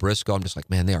Nicole Briscoe, I'm just like,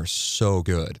 man, they are so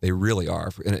good. They really are.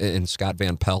 And Scott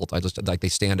Van Pelt, I just like, they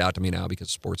stand out to me now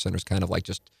because SportsCenter's kind of like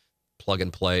just plug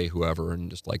and play whoever, and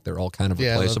just like they're all kind of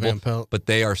replaceable. But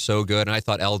they are so good. And I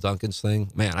thought Elle Duncan's thing,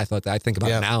 man, I think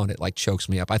about it now and it like chokes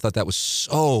me up. I thought that was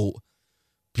so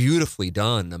beautifully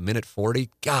done. 1:40.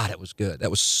 God, it was good.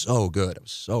 That was so good. It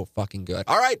was so fucking good.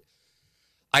 All right.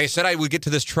 I said I would get to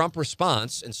this Trump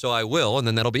response, and so I will, and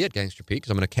then that'll be it, Gangster Pete,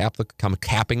 because I'm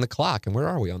capping the clock. And where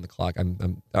are we on the clock?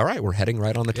 I'm all right. We're heading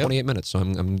right on the 28 minutes, so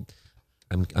I'm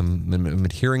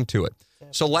adhering to it.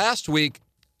 So last week,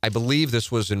 I believe this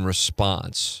was in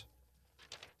response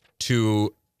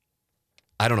to,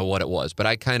 I don't know what it was, but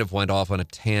I kind of went off on a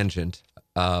tangent.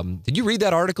 Did you read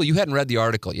that article? You hadn't read the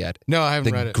article yet. No, I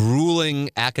haven't read it. The grueling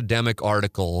academic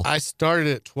article. I started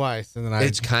it twice, and then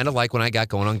It's kind of like when I got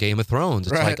going on Game of Thrones.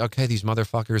 It's like, okay, these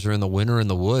motherfuckers are in the winter in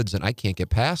the woods, and I can't get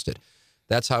past it.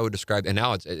 That's how I would describe it. And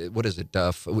now what is it?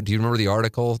 Do you remember the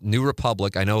article? New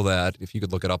Republic. I know that. If you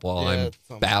could look it up while I'm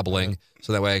babbling,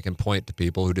 so that way I can point to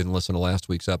people who didn't listen to last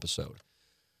week's episode.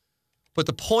 But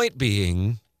the point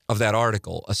being of that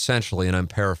article, essentially, and I'm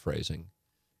paraphrasing,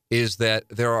 is that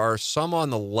there are some on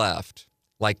the left,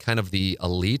 like kind of the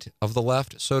elite of the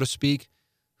left, so to speak,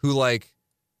 who like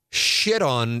shit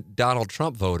on Donald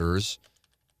Trump voters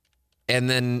and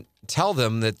then tell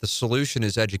them that the solution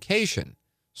is education.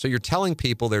 So you're telling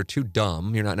people they're too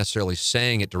dumb. You're not necessarily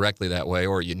saying it directly that way,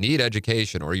 or you need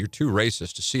education, or you're too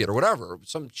racist to see it, or whatever.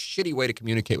 Some shitty way to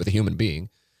communicate with a human being.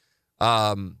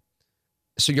 So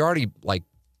you're already like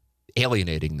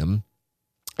alienating them.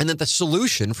 and that the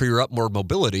solution for your upward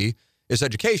mobility is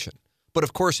education. But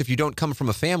of course, if you don't come from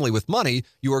a family with money,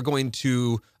 you are going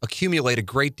to accumulate a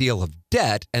great deal of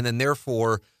debt, and then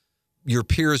therefore your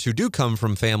peers who do come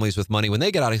from families with money, when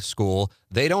they get out of school,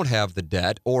 they don't have the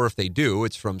debt, or if they do,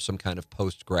 it's from some kind of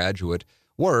postgraduate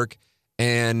work,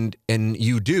 and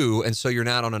you do, and so you're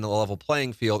not on a level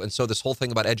playing field. And so this whole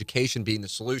thing about education being the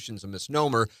solution is a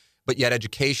misnomer, but yet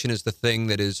education is the thing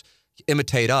that is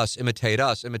imitate us, imitate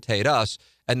us, imitate us,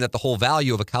 and that the whole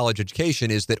value of a college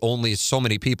education is that only so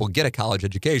many people get a college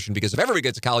education, because if everybody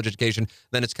gets a college education,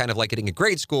 then it's kind of like getting a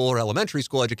grade school or elementary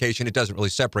school education. It doesn't really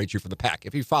separate you from the pack,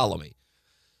 if you follow me.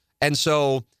 And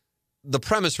so the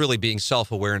premise really being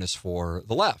self-awareness for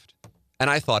the left. And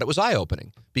I thought it was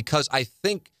eye-opening, because I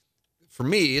think for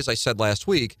me, as I said last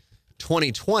week,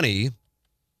 2020,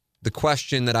 the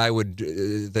question that I would,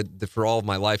 that for all of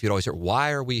my life, you'd always hear,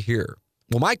 why are we here?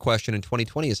 Well, my question in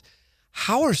 2020 is,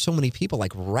 how are so many people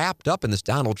like wrapped up in this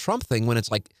Donald Trump thing when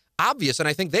it's like obvious, and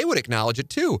I think they would acknowledge it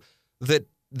too,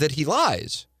 that he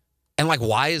lies. And like,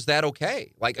 why is that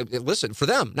okay? Like, listen, for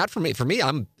them, not for me. For me,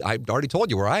 I've already told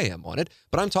you where I am on it,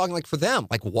 but I'm talking like for them.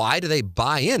 Like, why do they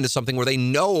buy into something where they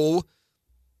know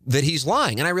that he's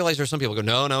lying? And I realize there's some people who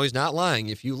go, no, he's not lying.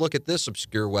 If you look at this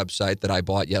obscure website that I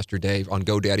bought yesterday on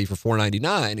GoDaddy for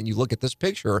 $4.99, and you look at this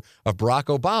picture of Barack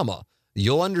Obama,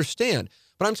 you'll understand.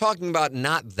 But I'm talking about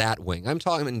not that wing. I'm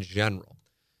talking in general.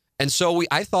 And so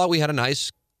I thought we had a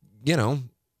nice,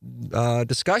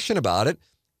 discussion about it.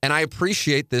 And I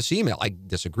appreciate this email. I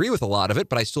disagree with a lot of it,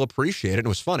 but I still appreciate it. It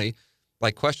was funny.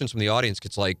 Like, questions from the audience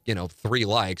gets 3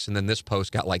 likes, and then this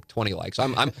post got 20 likes.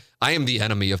 I am the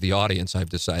enemy of the audience, I've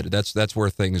decided. That's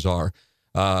where things are.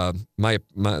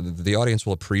 The audience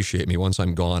will appreciate me once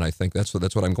I'm gone. I think that's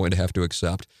what I'm going to have to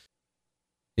accept.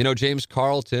 James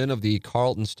Carlton of the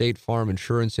Carlton State Farm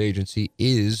Insurance Agency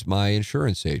is my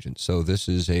insurance agent. So this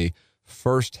is a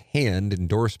first-hand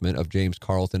endorsement of James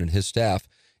Carlton and his staff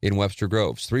in Webster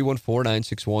Groves.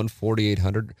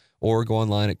 314-961-4800, or go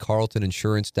online at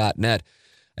carltoninsurance.net.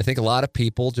 I think a lot of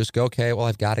people just go, okay, well,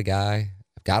 I've got a guy,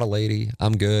 I've got a lady,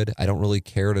 I'm good. I don't really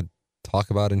care to talk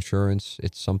about insurance.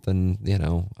 It's something,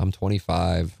 I'm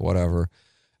 25, whatever.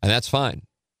 And that's fine.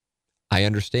 I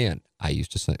understand. I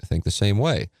used to think the same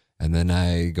way. And then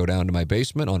I go down to my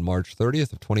basement on March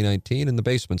 30th of 2019, and the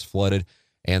basement's flooded,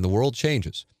 and the world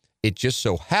changes. It just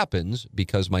so happens,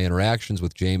 because my interactions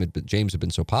with James have been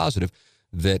so positive,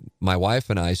 that my wife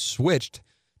and I switched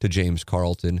to James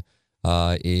Carlton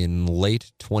in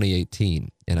late 2018.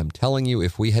 And I'm telling you,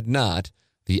 if we had not,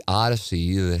 the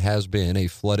odyssey that has been a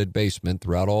flooded basement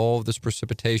throughout all of this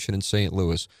precipitation in St.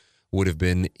 Louis would have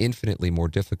been infinitely more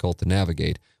difficult to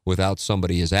navigate without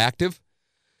somebody as active.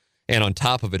 And on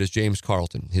top of it is James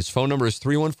Carlton. His phone number is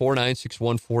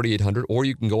 314-961-4800, or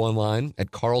you can go online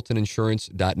at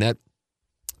carltoninsurance.net.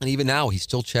 And even now, he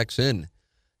still checks in.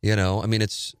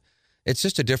 It's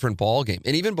just a different ballgame.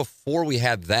 And even before we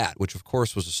had that, which of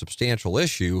course was a substantial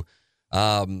issue,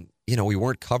 we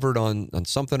weren't covered on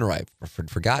something, or I've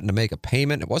forgotten to make a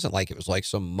payment. It wasn't like it was like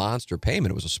some monster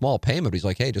payment. It was a small payment. But he's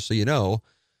like, hey, just so you know,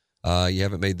 you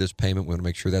haven't made this payment. We want to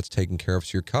make sure that's taken care of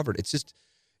so you're covered. It's just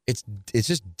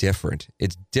different.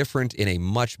 It's different in a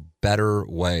much better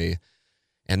way.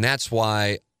 And that's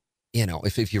why,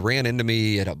 if you ran into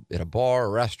me at a bar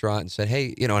or restaurant and said,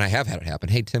 hey, and I have had it happen.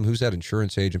 Hey, Tim, who's that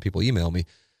insurance agent? People email me.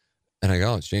 And I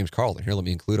go, oh, it's James Carlton. Here, let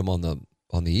me include him on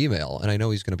the email. And I know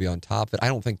he's going to be on top of it. I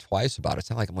don't think twice about it. It's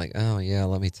not like I'm like, oh, yeah,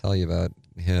 let me tell you about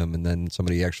him. And then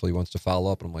somebody actually wants to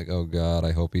follow up. And I'm like, oh, God,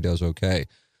 I hope he does okay.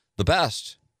 The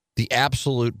best, the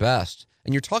absolute best.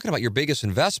 And you're talking about your biggest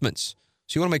investments.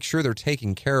 So you want to make sure they're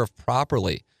taken care of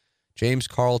properly. James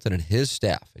Carlton and his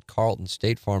staff at Carlton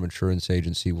State Farm Insurance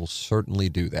Agency will certainly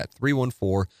do that.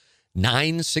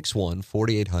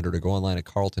 314-961-4800, or go online at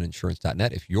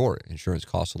carltoninsurance.net. If your insurance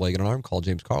costs a leg and an arm, call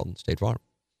James Carlton, State Farm.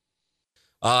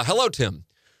 Hello, Tim.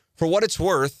 For what it's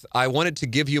worth, I wanted to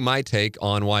give you my take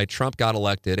on why Trump got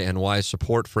elected and why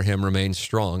support for him remains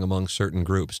strong among certain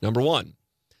groups. Number one,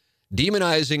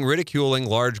 demonizing, ridiculing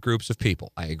large groups of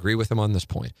people. I agree with him on this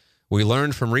point. We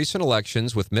learned from recent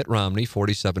elections with Mitt Romney,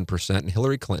 47%, and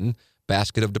Hillary Clinton,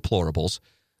 basket of deplorables,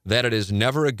 that it is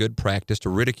never a good practice to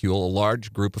ridicule a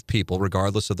large group of people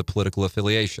regardless of the political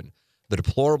affiliation. The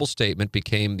deplorable statement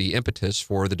became the impetus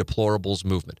for the deplorables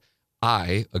movement.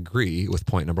 I agree with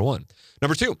point number one.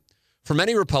 Number two, for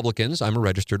many Republicans, I'm a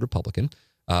registered Republican,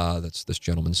 that's this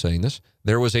gentleman saying this,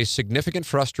 there was a significant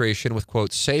frustration with,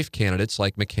 quote, safe candidates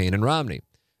like McCain and Romney.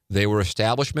 They were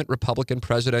establishment Republican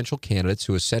presidential candidates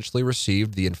who essentially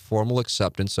received the informal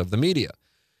acceptance of the media.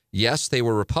 Yes, they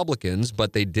were Republicans,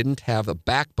 but they didn't have a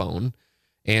backbone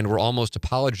and were almost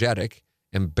apologetic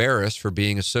embarrassed for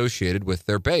being associated with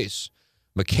their base.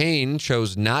 McCain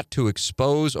chose not to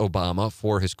expose Obama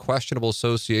for his questionable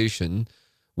association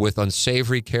with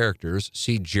unsavory characters.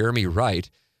 See Jeremy Wright.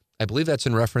 I believe that's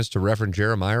in reference to Reverend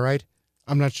Jeremiah Wright.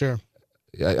 I'm not sure.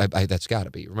 That's got to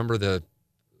be. Remember the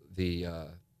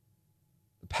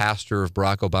pastor of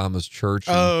Barack Obama's church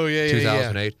in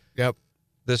 2008? Yep.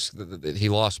 He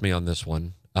lost me on this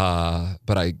one.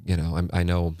 But I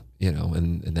know,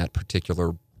 in that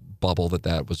particular bubble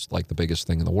that was like the biggest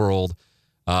thing in the world.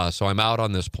 So I'm out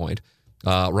on this point.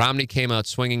 Romney came out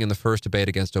swinging in the first debate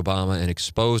against Obama and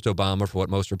exposed Obama for what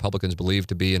most Republicans believe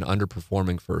to be an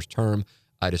underperforming first term.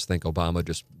 I just think Obama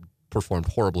just performed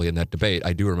horribly in that debate.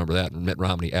 I do remember that. Mitt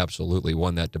Romney absolutely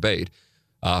won that debate.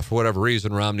 For whatever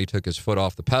reason, Romney took his foot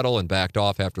off the pedal and backed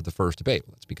off after the first debate.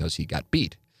 Well, that's because he got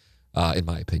beat, in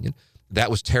my opinion. That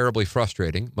was terribly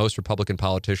frustrating. Most Republican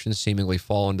politicians seemingly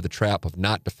fall into the trap of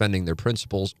not defending their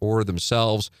principles or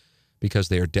themselves because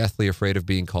they are deathly afraid of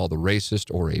being called a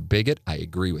racist or a bigot. I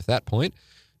agree with that point.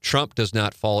 Trump does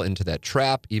not fall into that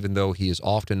trap, even though he is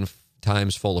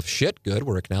oftentimes full of shit. Good,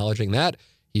 we're acknowledging that.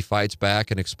 He fights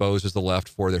back and exposes the left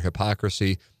for their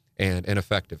hypocrisy and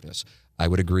ineffectiveness. I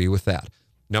would agree with that.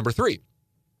 Number 3,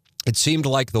 it seemed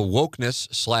like the wokeness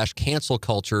 / cancel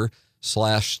culture /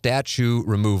 statue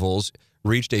removals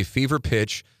reached a fever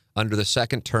pitch under the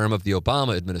second term of the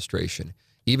Obama administration.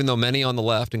 Even though many on the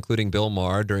left, including Bill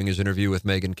Maher, during his interview with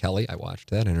Megyn Kelly, I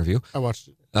watched that interview. I watched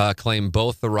it. Claim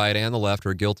both the right and the left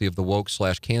are guilty of the woke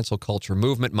 / cancel culture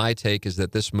movement. My take is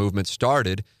that this movement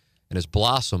started and has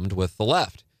blossomed with the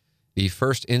left. The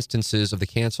first instances of the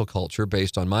cancel culture,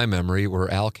 based on my memory, were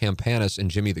Al Campanis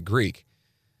and Jimmy the Greek.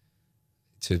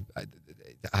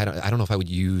 I don't know if I would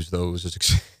use those as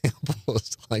examples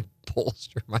to like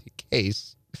bolster my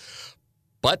case,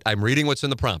 but I'm reading what's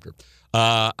in the prompter.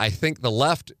 I think the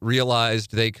left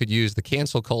realized they could use the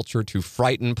cancel culture to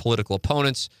frighten political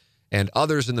opponents and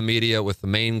others in the media with the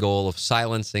main goal of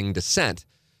silencing dissent.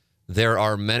 There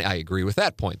are many, I agree with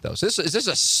that point, though. So is this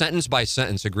a sentence by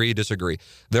sentence, agree, disagree?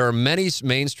 There are many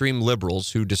mainstream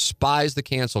liberals who despise the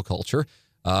cancel culture.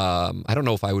 I don't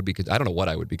know if I would be, I don't know what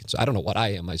I would be, I don't know what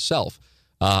I am myself.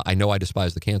 I know I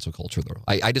despise the cancel culture, though.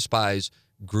 I despise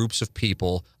groups of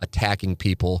people attacking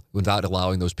people without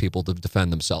allowing those people to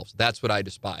defend themselves. That's what I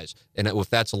despise. And if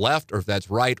that's left or if that's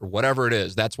right or whatever it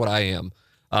is, that's what I am.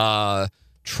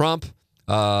 Trump,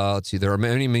 let's see, there are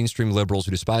many mainstream liberals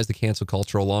who despise the cancel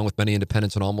culture, along with many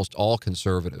independents and almost all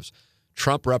conservatives.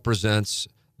 Trump represents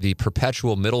the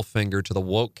perpetual middle finger to the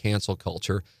woke cancel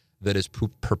culture that is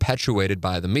perpetuated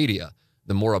by the media.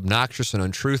 The more obnoxious and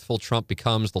untruthful Trump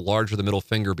becomes, the larger the middle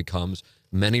finger becomes.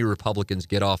 Many Republicans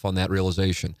get off on that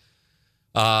realization.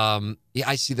 I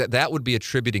see that would be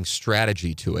attributing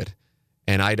strategy to it,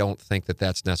 and I don't think that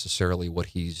that's necessarily what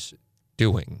he's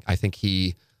doing. I think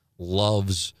he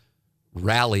loves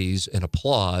rallies and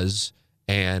applause,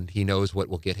 and he knows what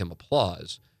will get him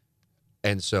applause.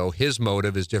 And so his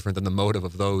motive is different than the motive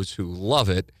of those who love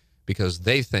it, because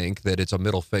they think that it's a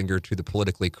middle finger to the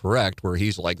politically correct, where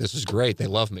he's like, this is great, they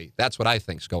love me. That's what I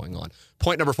think's going on.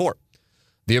 Point number 4,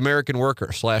 the American worker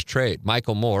 / trade.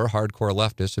 Michael Moore, hardcore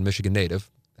leftist and Michigan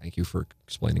native, thank you for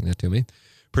explaining that to me,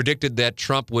 predicted that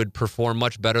Trump would perform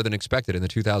much better than expected in the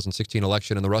 2016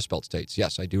 election in the Rust Belt states.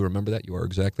 Yes, I do remember that. You are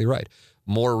exactly right.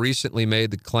 Moore recently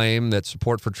made the claim that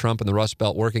support for Trump in the Rust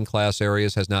Belt working class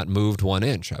areas has not moved 1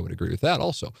 inch. I would agree with that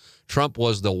also. Trump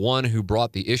was the one who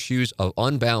brought the issues of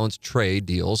unbalanced trade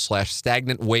deals /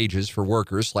 stagnant wages for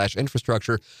workers /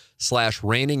 infrastructure /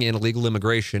 reining in illegal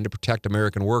immigration to protect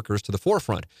American workers to the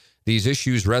forefront. These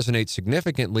issues resonate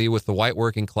significantly with the white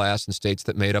working class in states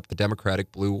that made up the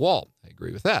Democratic blue wall. I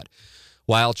agree with that.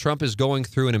 While Trump is going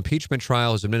through an impeachment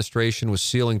trial, his administration was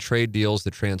sealing trade deals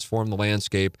that transform the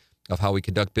landscape of how we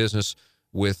conduct business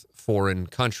with foreign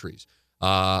countries.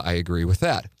 I agree with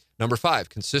that. Number 5,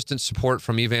 consistent support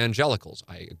from evangelicals.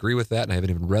 I agree with that, and I haven't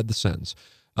even read the sentence.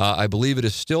 I believe it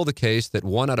is still the case that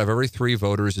 1 out of every 3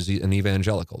 voters is an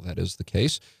evangelical. That is the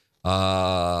case.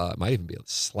 It might even be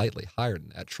slightly higher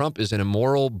than that. Trump is an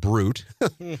immoral brute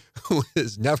who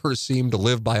has never seemed to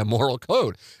live by a moral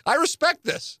code. I respect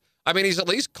this. I mean, he's at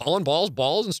least calling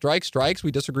balls, and strikes.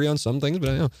 We disagree on some things, but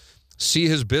I see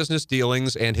his business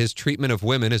dealings and his treatment of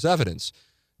women as evidence.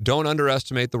 Don't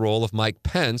underestimate the role of Mike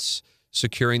Pence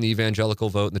securing the evangelical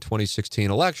vote in the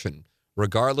 2016 election.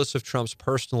 Regardless of Trump's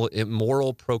personal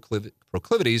immoral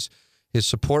proclivities, his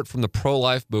support from the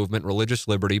pro-life movement, religious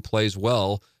liberty, plays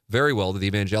very well to the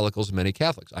evangelicals and many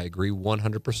Catholics. I agree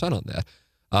 100% on that.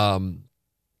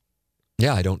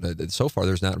 I don't. So far,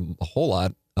 there's not a whole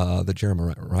lot. The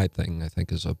Jeremy Wright thing, I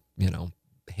think, is a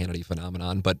Hannity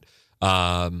phenomenon. But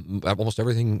Almost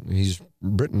everything he's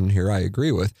written here, I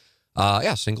agree with.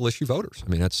 Single issue voters. I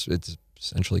mean, it's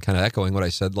essentially kind of echoing what I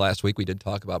said last week. We did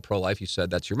talk about pro-life. You said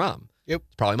that's your mom. Yep.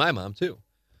 It's probably my mom, too.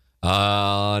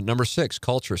 Number 6,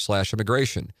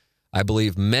 culture/immigration. I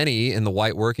believe many in the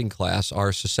white working class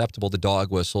are susceptible to dog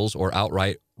whistles or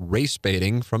outright race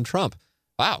baiting from Trump.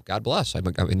 Wow, God bless. I'm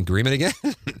in agreement again.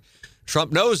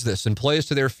 Trump knows this and plays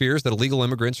to their fears that illegal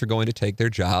immigrants are going to take their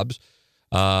jobs,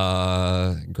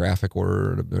 graphic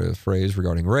word, phrase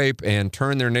regarding rape, and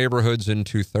turn their neighborhoods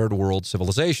into third world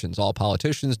civilizations. All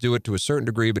politicians do it to a certain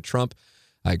degree, but Trump,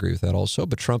 I agree with that also,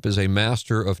 but Trump is a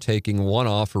master of taking one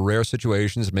off for rare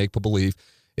situations and make people believe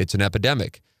it's an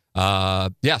epidemic.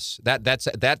 Yes,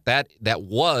 that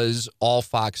was all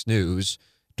Fox News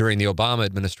during the Obama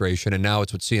administration, and now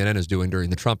it's what CNN is doing during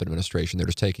the Trump administration. They're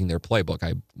just taking their playbook.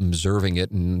 I'm observing it,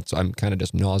 and so I'm kind of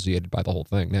just nauseated by the whole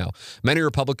thing now. Many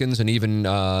Republicans and even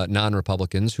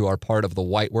non-Republicans who are part of the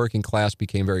white working class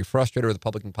became very frustrated with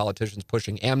Republican politicians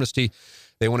pushing amnesty.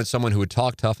 They wanted someone who would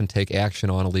talk tough and take action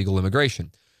on illegal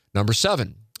immigration. Number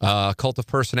 7, cult of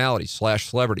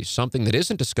personality/celebrities. Something that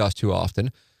isn't discussed too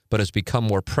often, but has become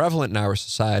more prevalent in our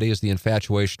society is the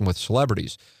infatuation with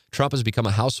celebrities. Trump has become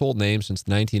a household name since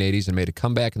the 1980s and made a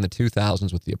comeback in the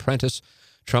 2000s with The Apprentice.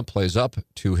 Trump plays up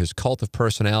to his cult of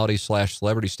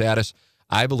personality/celebrity status.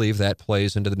 I believe that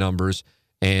plays into the numbers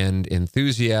and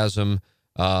enthusiasm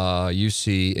you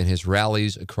see in his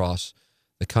rallies across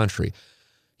the country.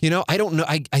 You know, I don't know.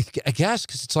 I guess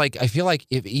because it's like I feel like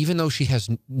even though she has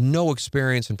no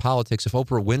experience in politics, if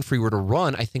Oprah Winfrey were to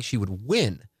run, I think she would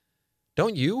win.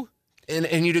 Don't you?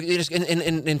 And you just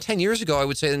and 10 years ago, I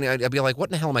would say, and I'd be like, what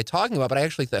in the hell am I talking about? But I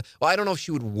actually thought, well, I don't know if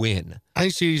she would win. I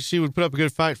think she would put up a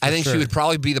good fight for I think sure. she would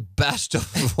probably be the best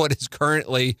of what is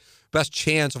currently, best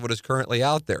chance of what is currently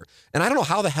out there. And I don't know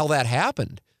how the hell that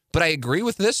happened. But I agree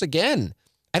with this again.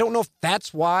 I don't know if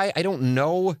that's why. I don't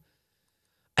know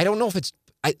if it's,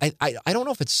 I don't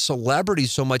know if it's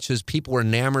celebrities so much as people are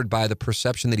enamored by the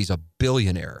perception that he's a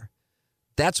billionaire.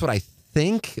 That's what I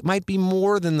think might be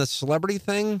more than the celebrity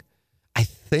thing. I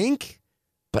think,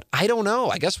 but I don't know.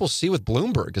 I guess we'll see with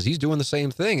Bloomberg because he's doing the same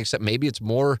thing, except maybe it's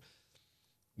more,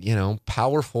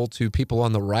 powerful to people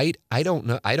on the right. I don't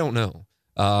know. I don't know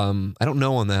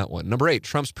on that one. Number 8,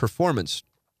 Trump's performance.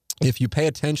 If you pay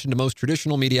attention to most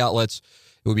traditional media outlets,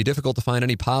 it would be difficult to find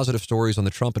any positive stories on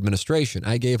the Trump administration.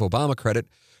 I gave Obama credit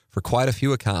for quite a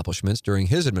few accomplishments during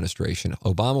his administration.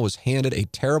 Obama was handed a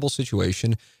terrible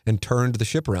situation and turned the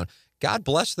ship around. God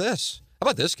bless this. How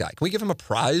about this guy? Can we give him a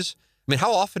prize? I mean,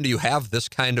 how often do you have this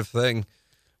kind of thing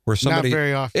where somebody... Not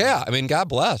very often. Yeah, I mean, God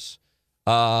bless.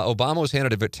 Obama was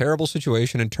handed a terrible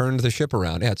situation and turned the ship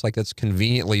around. Yeah, it's like that's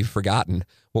conveniently forgotten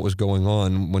what was going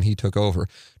on when he took over.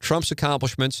 Trump's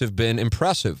accomplishments have been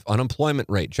impressive. Unemployment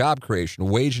rate, job creation,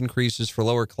 wage increases for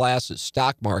lower classes,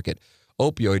 stock market,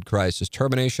 opioid crisis,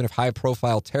 termination of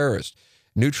high-profile terrorists,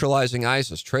 neutralizing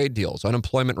ISIS, trade deals,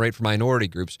 unemployment rate for minority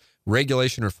groups,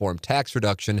 regulation reform, tax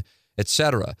reduction,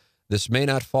 etc. This may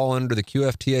not fall under the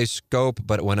QFTA scope,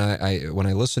 but when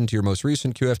I listened to your most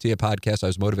recent QFTA podcast, I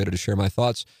was motivated to share my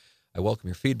thoughts. I welcome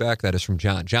your feedback. That is from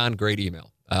John. John, great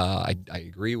email. I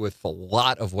agree with a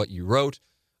lot of what you wrote.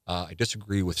 I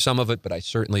disagree with some of it, but I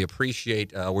certainly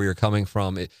appreciate where you're coming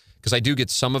from. Because I do get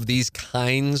some of these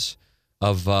kinds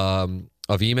of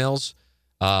emails,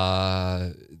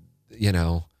 and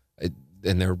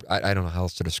they're, I don't know how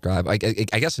else to describe. I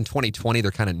guess in 2020,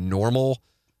 they're kind of normal,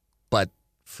 but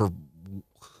for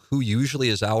who usually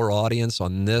is our audience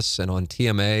on this and on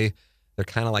TMA, they're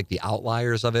kind of like the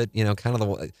outliers of it, kind of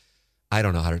the, I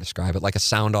don't know how to describe it, like a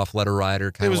sound off letter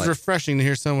writer. It was refreshing to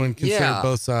hear someone consider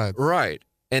both sides. Right.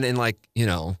 And I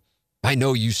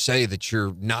know you say that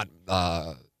you're not,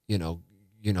 that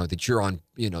you're on,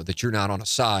 that you're not on a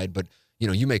side, but,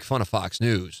 you make fun of Fox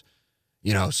News.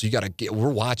 So you got to we're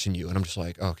watching you. And I'm just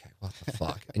like, okay, what the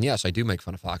fuck? And yes, I do make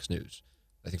fun of Fox News.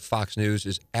 I think Fox News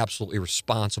is absolutely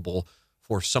responsible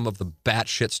for some of the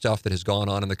batshit stuff that has gone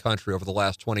on in the country over the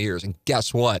last 20 years. And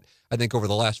guess what? I think over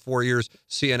the last 4 years,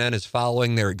 CNN is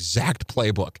following their exact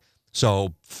playbook.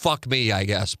 So fuck me, I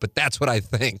guess. But that's what I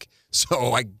think.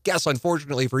 So I guess,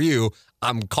 unfortunately for you,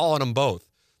 I'm calling them both.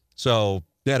 So,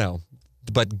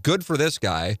 but good for this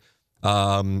guy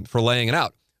for laying it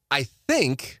out. I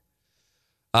think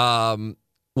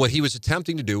what he was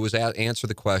attempting to do was answer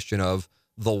the question of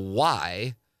the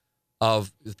why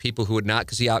of the people who would not,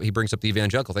 because he brings up the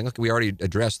evangelical thing. Look, we already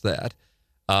addressed that.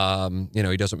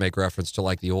 He doesn't make reference to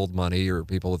like the old money or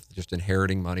people with just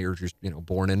inheriting money or just,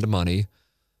 born into money,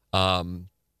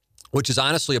 which is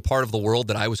honestly a part of the world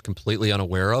that I was completely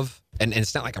unaware of and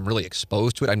it's not like I'm really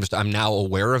exposed to it. I'm now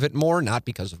aware of it more, not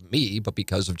because of me, but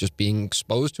because of just being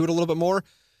exposed to it a little bit more.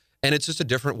 And it's just a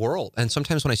different world. And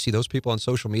sometimes when I see those people on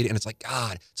social media, and it's like,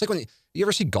 God, it's like when you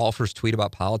ever see golfers tweet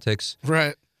about politics.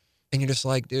 Right. And you're just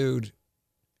like, dude,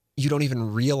 you don't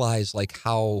even realize like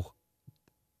how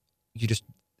you just,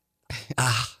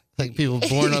 like people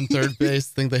born on third base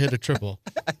think they hit a triple.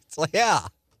 It's like, yeah.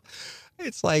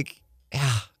 It's like,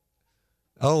 yeah.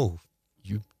 Oh,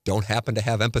 you don't happen to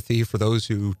have empathy for those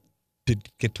who did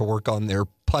get to work on their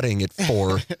putting at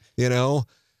 4, you know?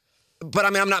 But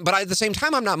I mean, at the same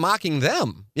time, I'm not mocking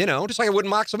them, you know, just like I wouldn't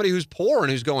mock somebody who's poor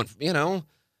and who's going, you know,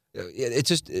 it's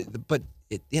just,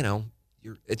 you know,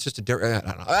 it's just a different,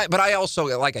 I don't know. But I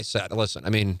also, like I said, listen, I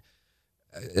mean,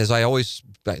 as I always,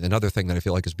 another thing that I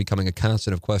feel like is becoming a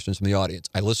constant of questions from the audience.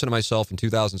 I listened to myself in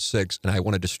 2006 and I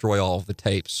want to destroy all of the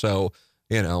tapes. So,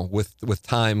 you know, with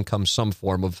time comes some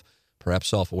form of perhaps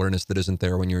self-awareness that isn't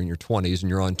there when you're in your 20s and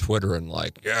you're on Twitter and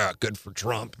like, yeah, good for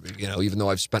Trump. You know, even though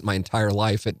I've spent my entire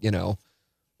life at, you know,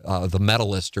 the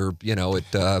Medalist or, you know,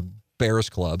 at Bears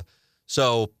Club.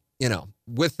 So, you know,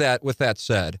 with that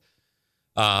said,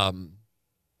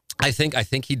 I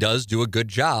think he does do a good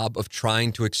job of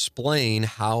trying to explain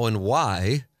how and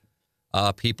why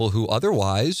people who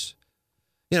otherwise,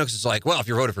 you know, because it's like, well, if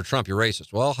you voted for Trump, you're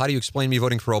racist. Well, how do you explain me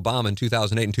voting for Obama in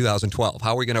 2008 and 2012?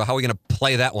 How are we gonna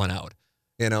play that one out?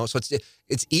 You know, so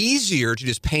it's easier to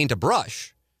just paint a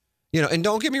brush, you know. And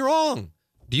don't get me wrong.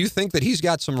 Do you think that he's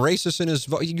got some racists in his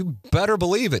vote? You better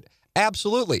believe it.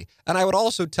 Absolutely. And I would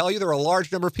also tell you there are a large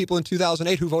number of people in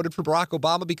 2008 who voted for Barack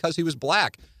Obama because he was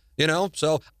black. You know,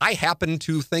 so I happen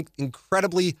to think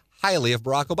incredibly highly of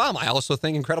Barack Obama. I also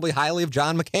think incredibly highly of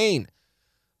John McCain.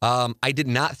 I did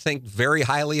not think very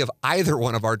highly of either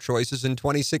one of our choices in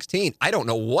 2016. I don't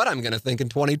know what I'm going to think in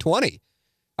 2020.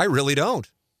 I really don't.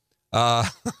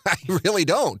 I really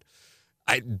don't.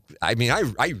 I mean,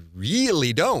 I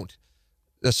really don't.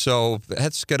 So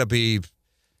that's going to be,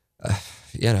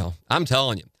 you know, I'm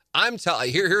telling you.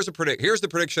 Here's the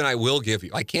prediction I will give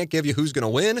you. I can't give you who's going to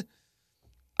win.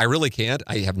 I really can't.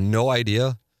 I have no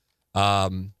idea.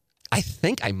 I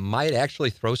think I might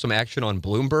actually throw some action on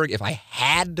Bloomberg if I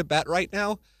had to bet right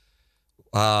now.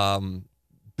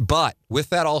 But with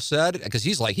that all said, because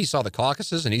he saw the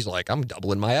caucuses and he's like, I'm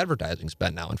doubling my advertising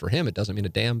spend now. And for him, it doesn't mean a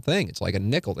damn thing. It's like a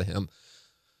nickel to him.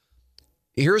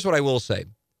 Here's what I will say.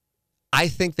 I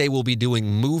think they will be doing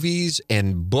movies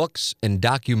and books and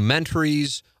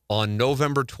documentaries on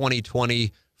November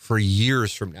 2020 for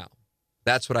years from now.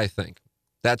 That's what I think.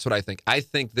 I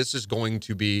think this is going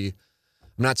to be,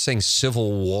 I'm not saying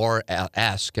Civil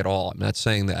War-esque at all. I'm not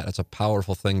saying that. It's a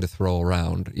powerful thing to throw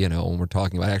around, you know, when we're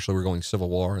talking about, actually, we're going Civil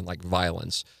War and like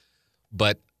violence.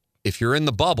 But if you're in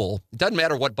the bubble, it doesn't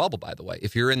matter what bubble, by the way.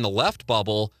 If you're in the left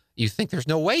bubble, you think there's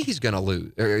no way he's going to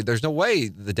lose. Or there's no way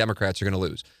the Democrats are going to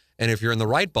lose. And if you're in the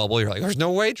right bubble, you're like, there's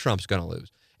no way Trump's going to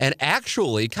lose. And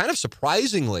actually, kind of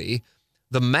surprisingly,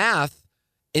 the math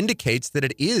indicates that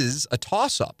it is a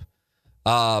toss-up.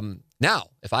 Now,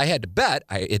 if I had to bet,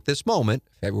 at this moment,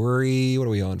 February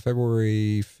 5th,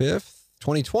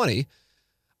 2020,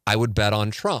 I would bet on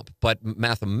Trump. But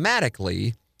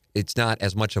mathematically, it's not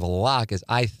as much of a lock as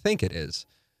I think it is.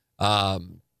 I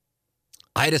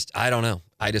don't know.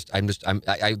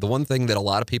 The one thing that a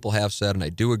lot of people have said, and I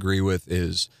do agree with,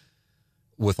 is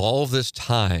with all of this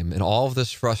time and all of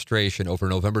this frustration over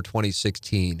November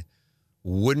 2016,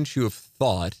 wouldn't you have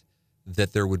thought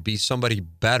that there would be somebody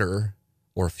better,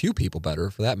 or a few people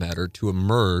better, for that matter, to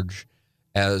emerge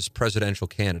as presidential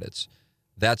candidates?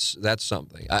 That's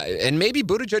something. And maybe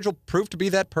Buttigieg will prove to be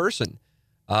that person.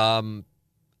 Of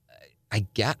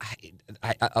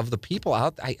the people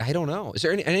out, I don't know. Is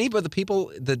there any of the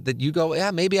people that you go, yeah,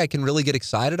 maybe I can really get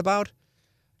excited about?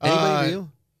 Anybody to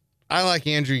you? I like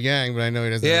Andrew Yang, but I know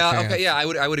he doesn't. Yeah, have a chance. okay, yeah, I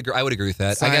would agree with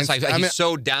that. Science, I guess he's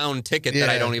so down ticket that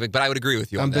I don't even. But I would agree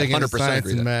with you. I'm on that. big into 100% science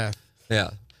agree and that. math. Yeah,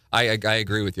 I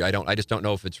agree with you. I just don't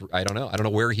know if it's. I don't know. I don't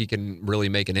know where he can really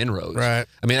make an inroads. Right.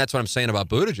 I mean, that's what I'm saying about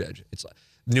Buttigieg. It's like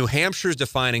New Hampshire's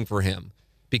defining for him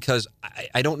because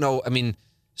I don't know. I mean,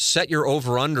 set your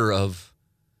over under of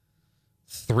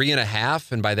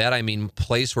 3.5, and by that I mean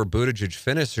place where Buttigieg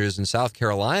finishes in South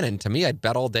Carolina. And to me, I'd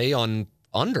bet all day on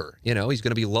under. You know, he's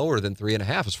going to be lower than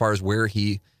 3.5 as far as where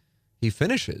he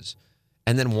finishes.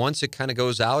 And then once it kind of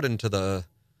goes out into the,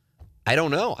 I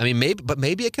don't know. I mean,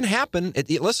 maybe it can happen.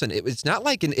 Listen, it's not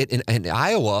like in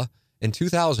Iowa in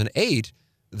 2008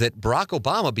 that Barack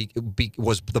Obama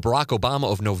was the Barack Obama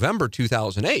of November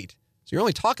 2008. So you're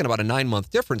only talking about a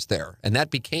 9-month difference there, and that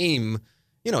became.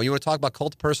 You know, you want to talk about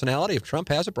cult of personality? If Trump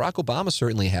has it, Barack Obama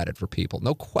certainly had it for people.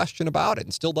 No question about it,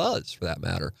 and still does, for that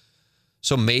matter.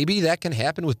 So maybe that can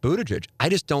happen with Buttigieg. I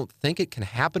just don't think it can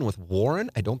happen with Warren.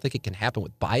 I don't think it can happen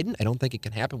with Biden. I don't think it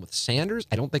can happen with Sanders.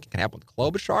 I don't think it can happen with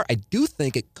Klobuchar. I do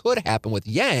think it could happen with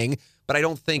Yang, but I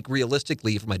don't think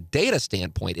realistically from a data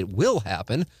standpoint it will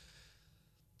happen.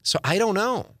 So I don't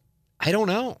know.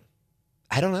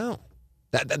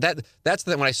 That's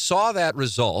when I saw that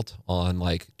result on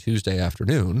like Tuesday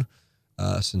afternoon,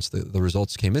 since the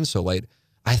results came in so late,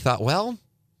 I thought, well,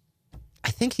 I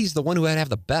think he's the one who would have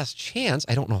the best chance.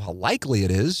 I don't know how likely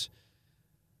it is.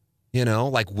 You know,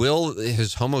 like, will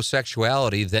his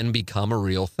homosexuality then become a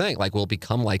real thing? Like, will it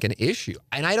become like an issue?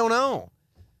 And I don't know.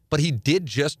 But he did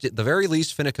just, at the very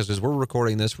least, finish, because as we're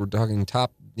recording this, we're talking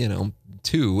top,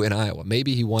 2 in Iowa.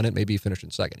 Maybe he won it. Maybe he finished in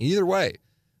second. Either way,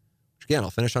 again, I'll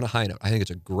finish on a high note. I think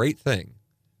it's a great thing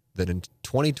that in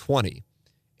 2020,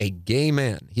 a gay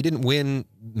man, he didn't win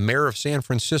mayor of San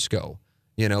Francisco.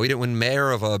 He didn't win mayor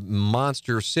of a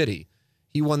monster city.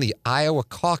 He won the Iowa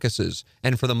caucuses.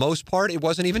 And for the most part, it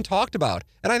wasn't even talked about.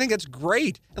 And I think that's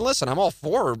great. And listen, I'm all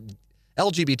for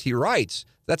LGBT rights.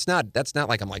 That's not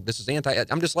like I'm like, this is anti.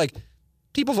 I'm just like,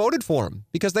 people voted for him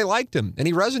because they liked him and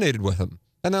he resonated with them.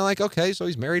 And they're like, okay, so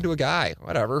he's married to a guy.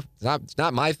 Whatever. It's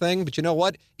not my thing. But you know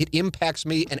what? It impacts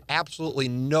me in absolutely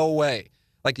no way.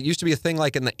 Like it used to be a thing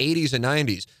like in the 80s and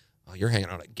 90s. Oh, you're hanging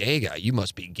out with a gay guy. You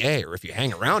must be gay. Or if you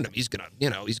hang around him, he's going to,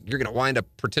 you're going to wind up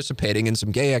participating in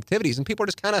some gay activities. And people are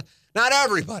just kind of, not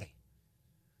everybody.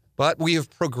 But we have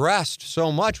progressed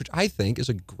so much, which I think is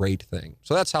a great thing.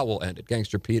 So that's how we'll end it.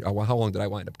 Gangster Pete, how long did I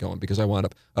wind up going? Because I wound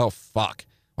up, oh, fuck.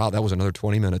 Wow, that was another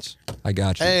 20 minutes. I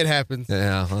got you. Hey, it happens.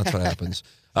 Yeah, well, that's what happens.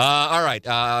 All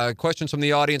right. Questions from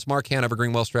the audience. Mark Han,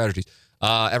 Evergreen Wealth Strategies.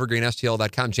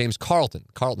 EvergreenSTL.com. James Carlton,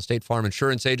 Carlton State Farm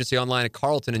Insurance Agency, online at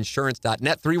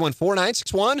carltoninsurance.net.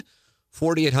 314-961-4800,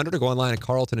 or go online at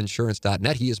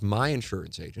carltoninsurance.net. He is my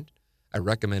insurance agent. I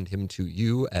recommend him to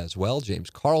you as well.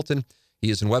 James Carlton. He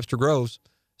is in Webster Groves.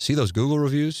 See those Google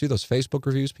reviews, see those Facebook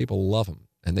reviews. People love him,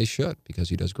 and they should, because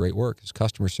he does great work. His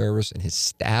customer service and his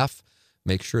staff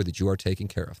make sure that you are taken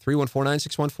care of.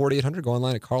 314-961-4800. Go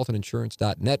online at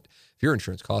carltoninsurance.net. If your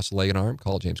insurance costs a leg and arm,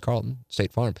 call James Carlton,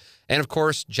 State Farm. And, of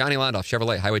course, Johnny Londoff,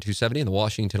 Chevrolet, Highway 270 and the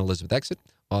Washington Elizabeth exit.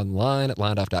 Online at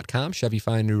londoff.com. Chevy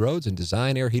find new roads and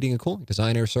Design Air Heating and Cooling.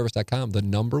 DesignAirService.com, the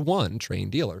 #1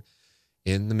 train dealer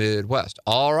in the Midwest.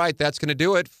 All right, that's going to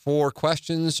do it for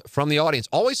questions from the audience.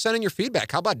 Always send in your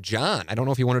feedback. How about John? I don't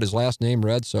know if he wanted his last name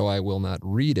read, so I will not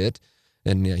read it.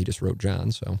 And, yeah, he just wrote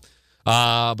John, so...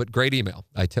 but great email.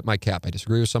 I tip my cap. I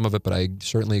disagree with some of it, but I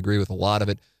certainly agree with a lot of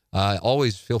it.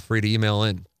 Always feel free to email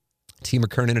in. T.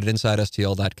 McKernan at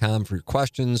InsideSTL.com for your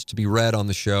questions to be read on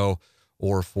the show,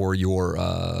 or for your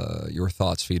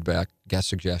thoughts, feedback, guest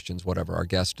suggestions, whatever. Our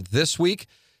guest this week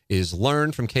is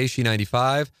Learn from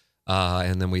KC95.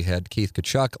 And then we had Keith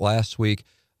Kachuk last week.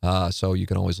 So you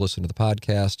can always listen to the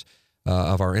podcast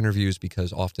of our interviews,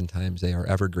 because oftentimes they are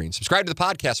evergreen. Subscribe to the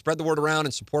podcast, spread the word around,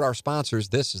 and support our sponsors.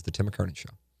 This is the Tim McKernan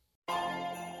Show.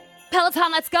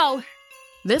 Peloton, let's go.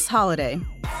 This holiday,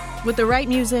 with the right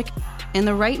music and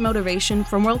the right motivation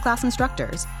from world-class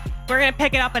instructors, we're going to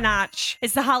pick it up a notch.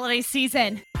 It's the holiday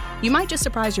season. You might just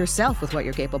surprise yourself with what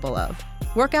you're capable of.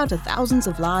 Work out to thousands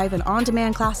of live and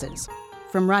on-demand classes,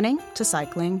 from running to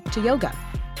cycling to yoga.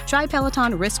 Try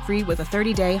Peloton risk-free with a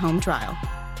 30-day home trial.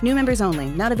 New members only,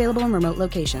 not available in remote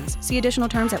locations. See additional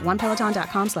terms at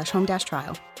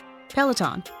onepeloton.com/home-trial.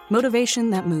 Peloton,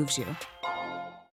 motivation that moves you.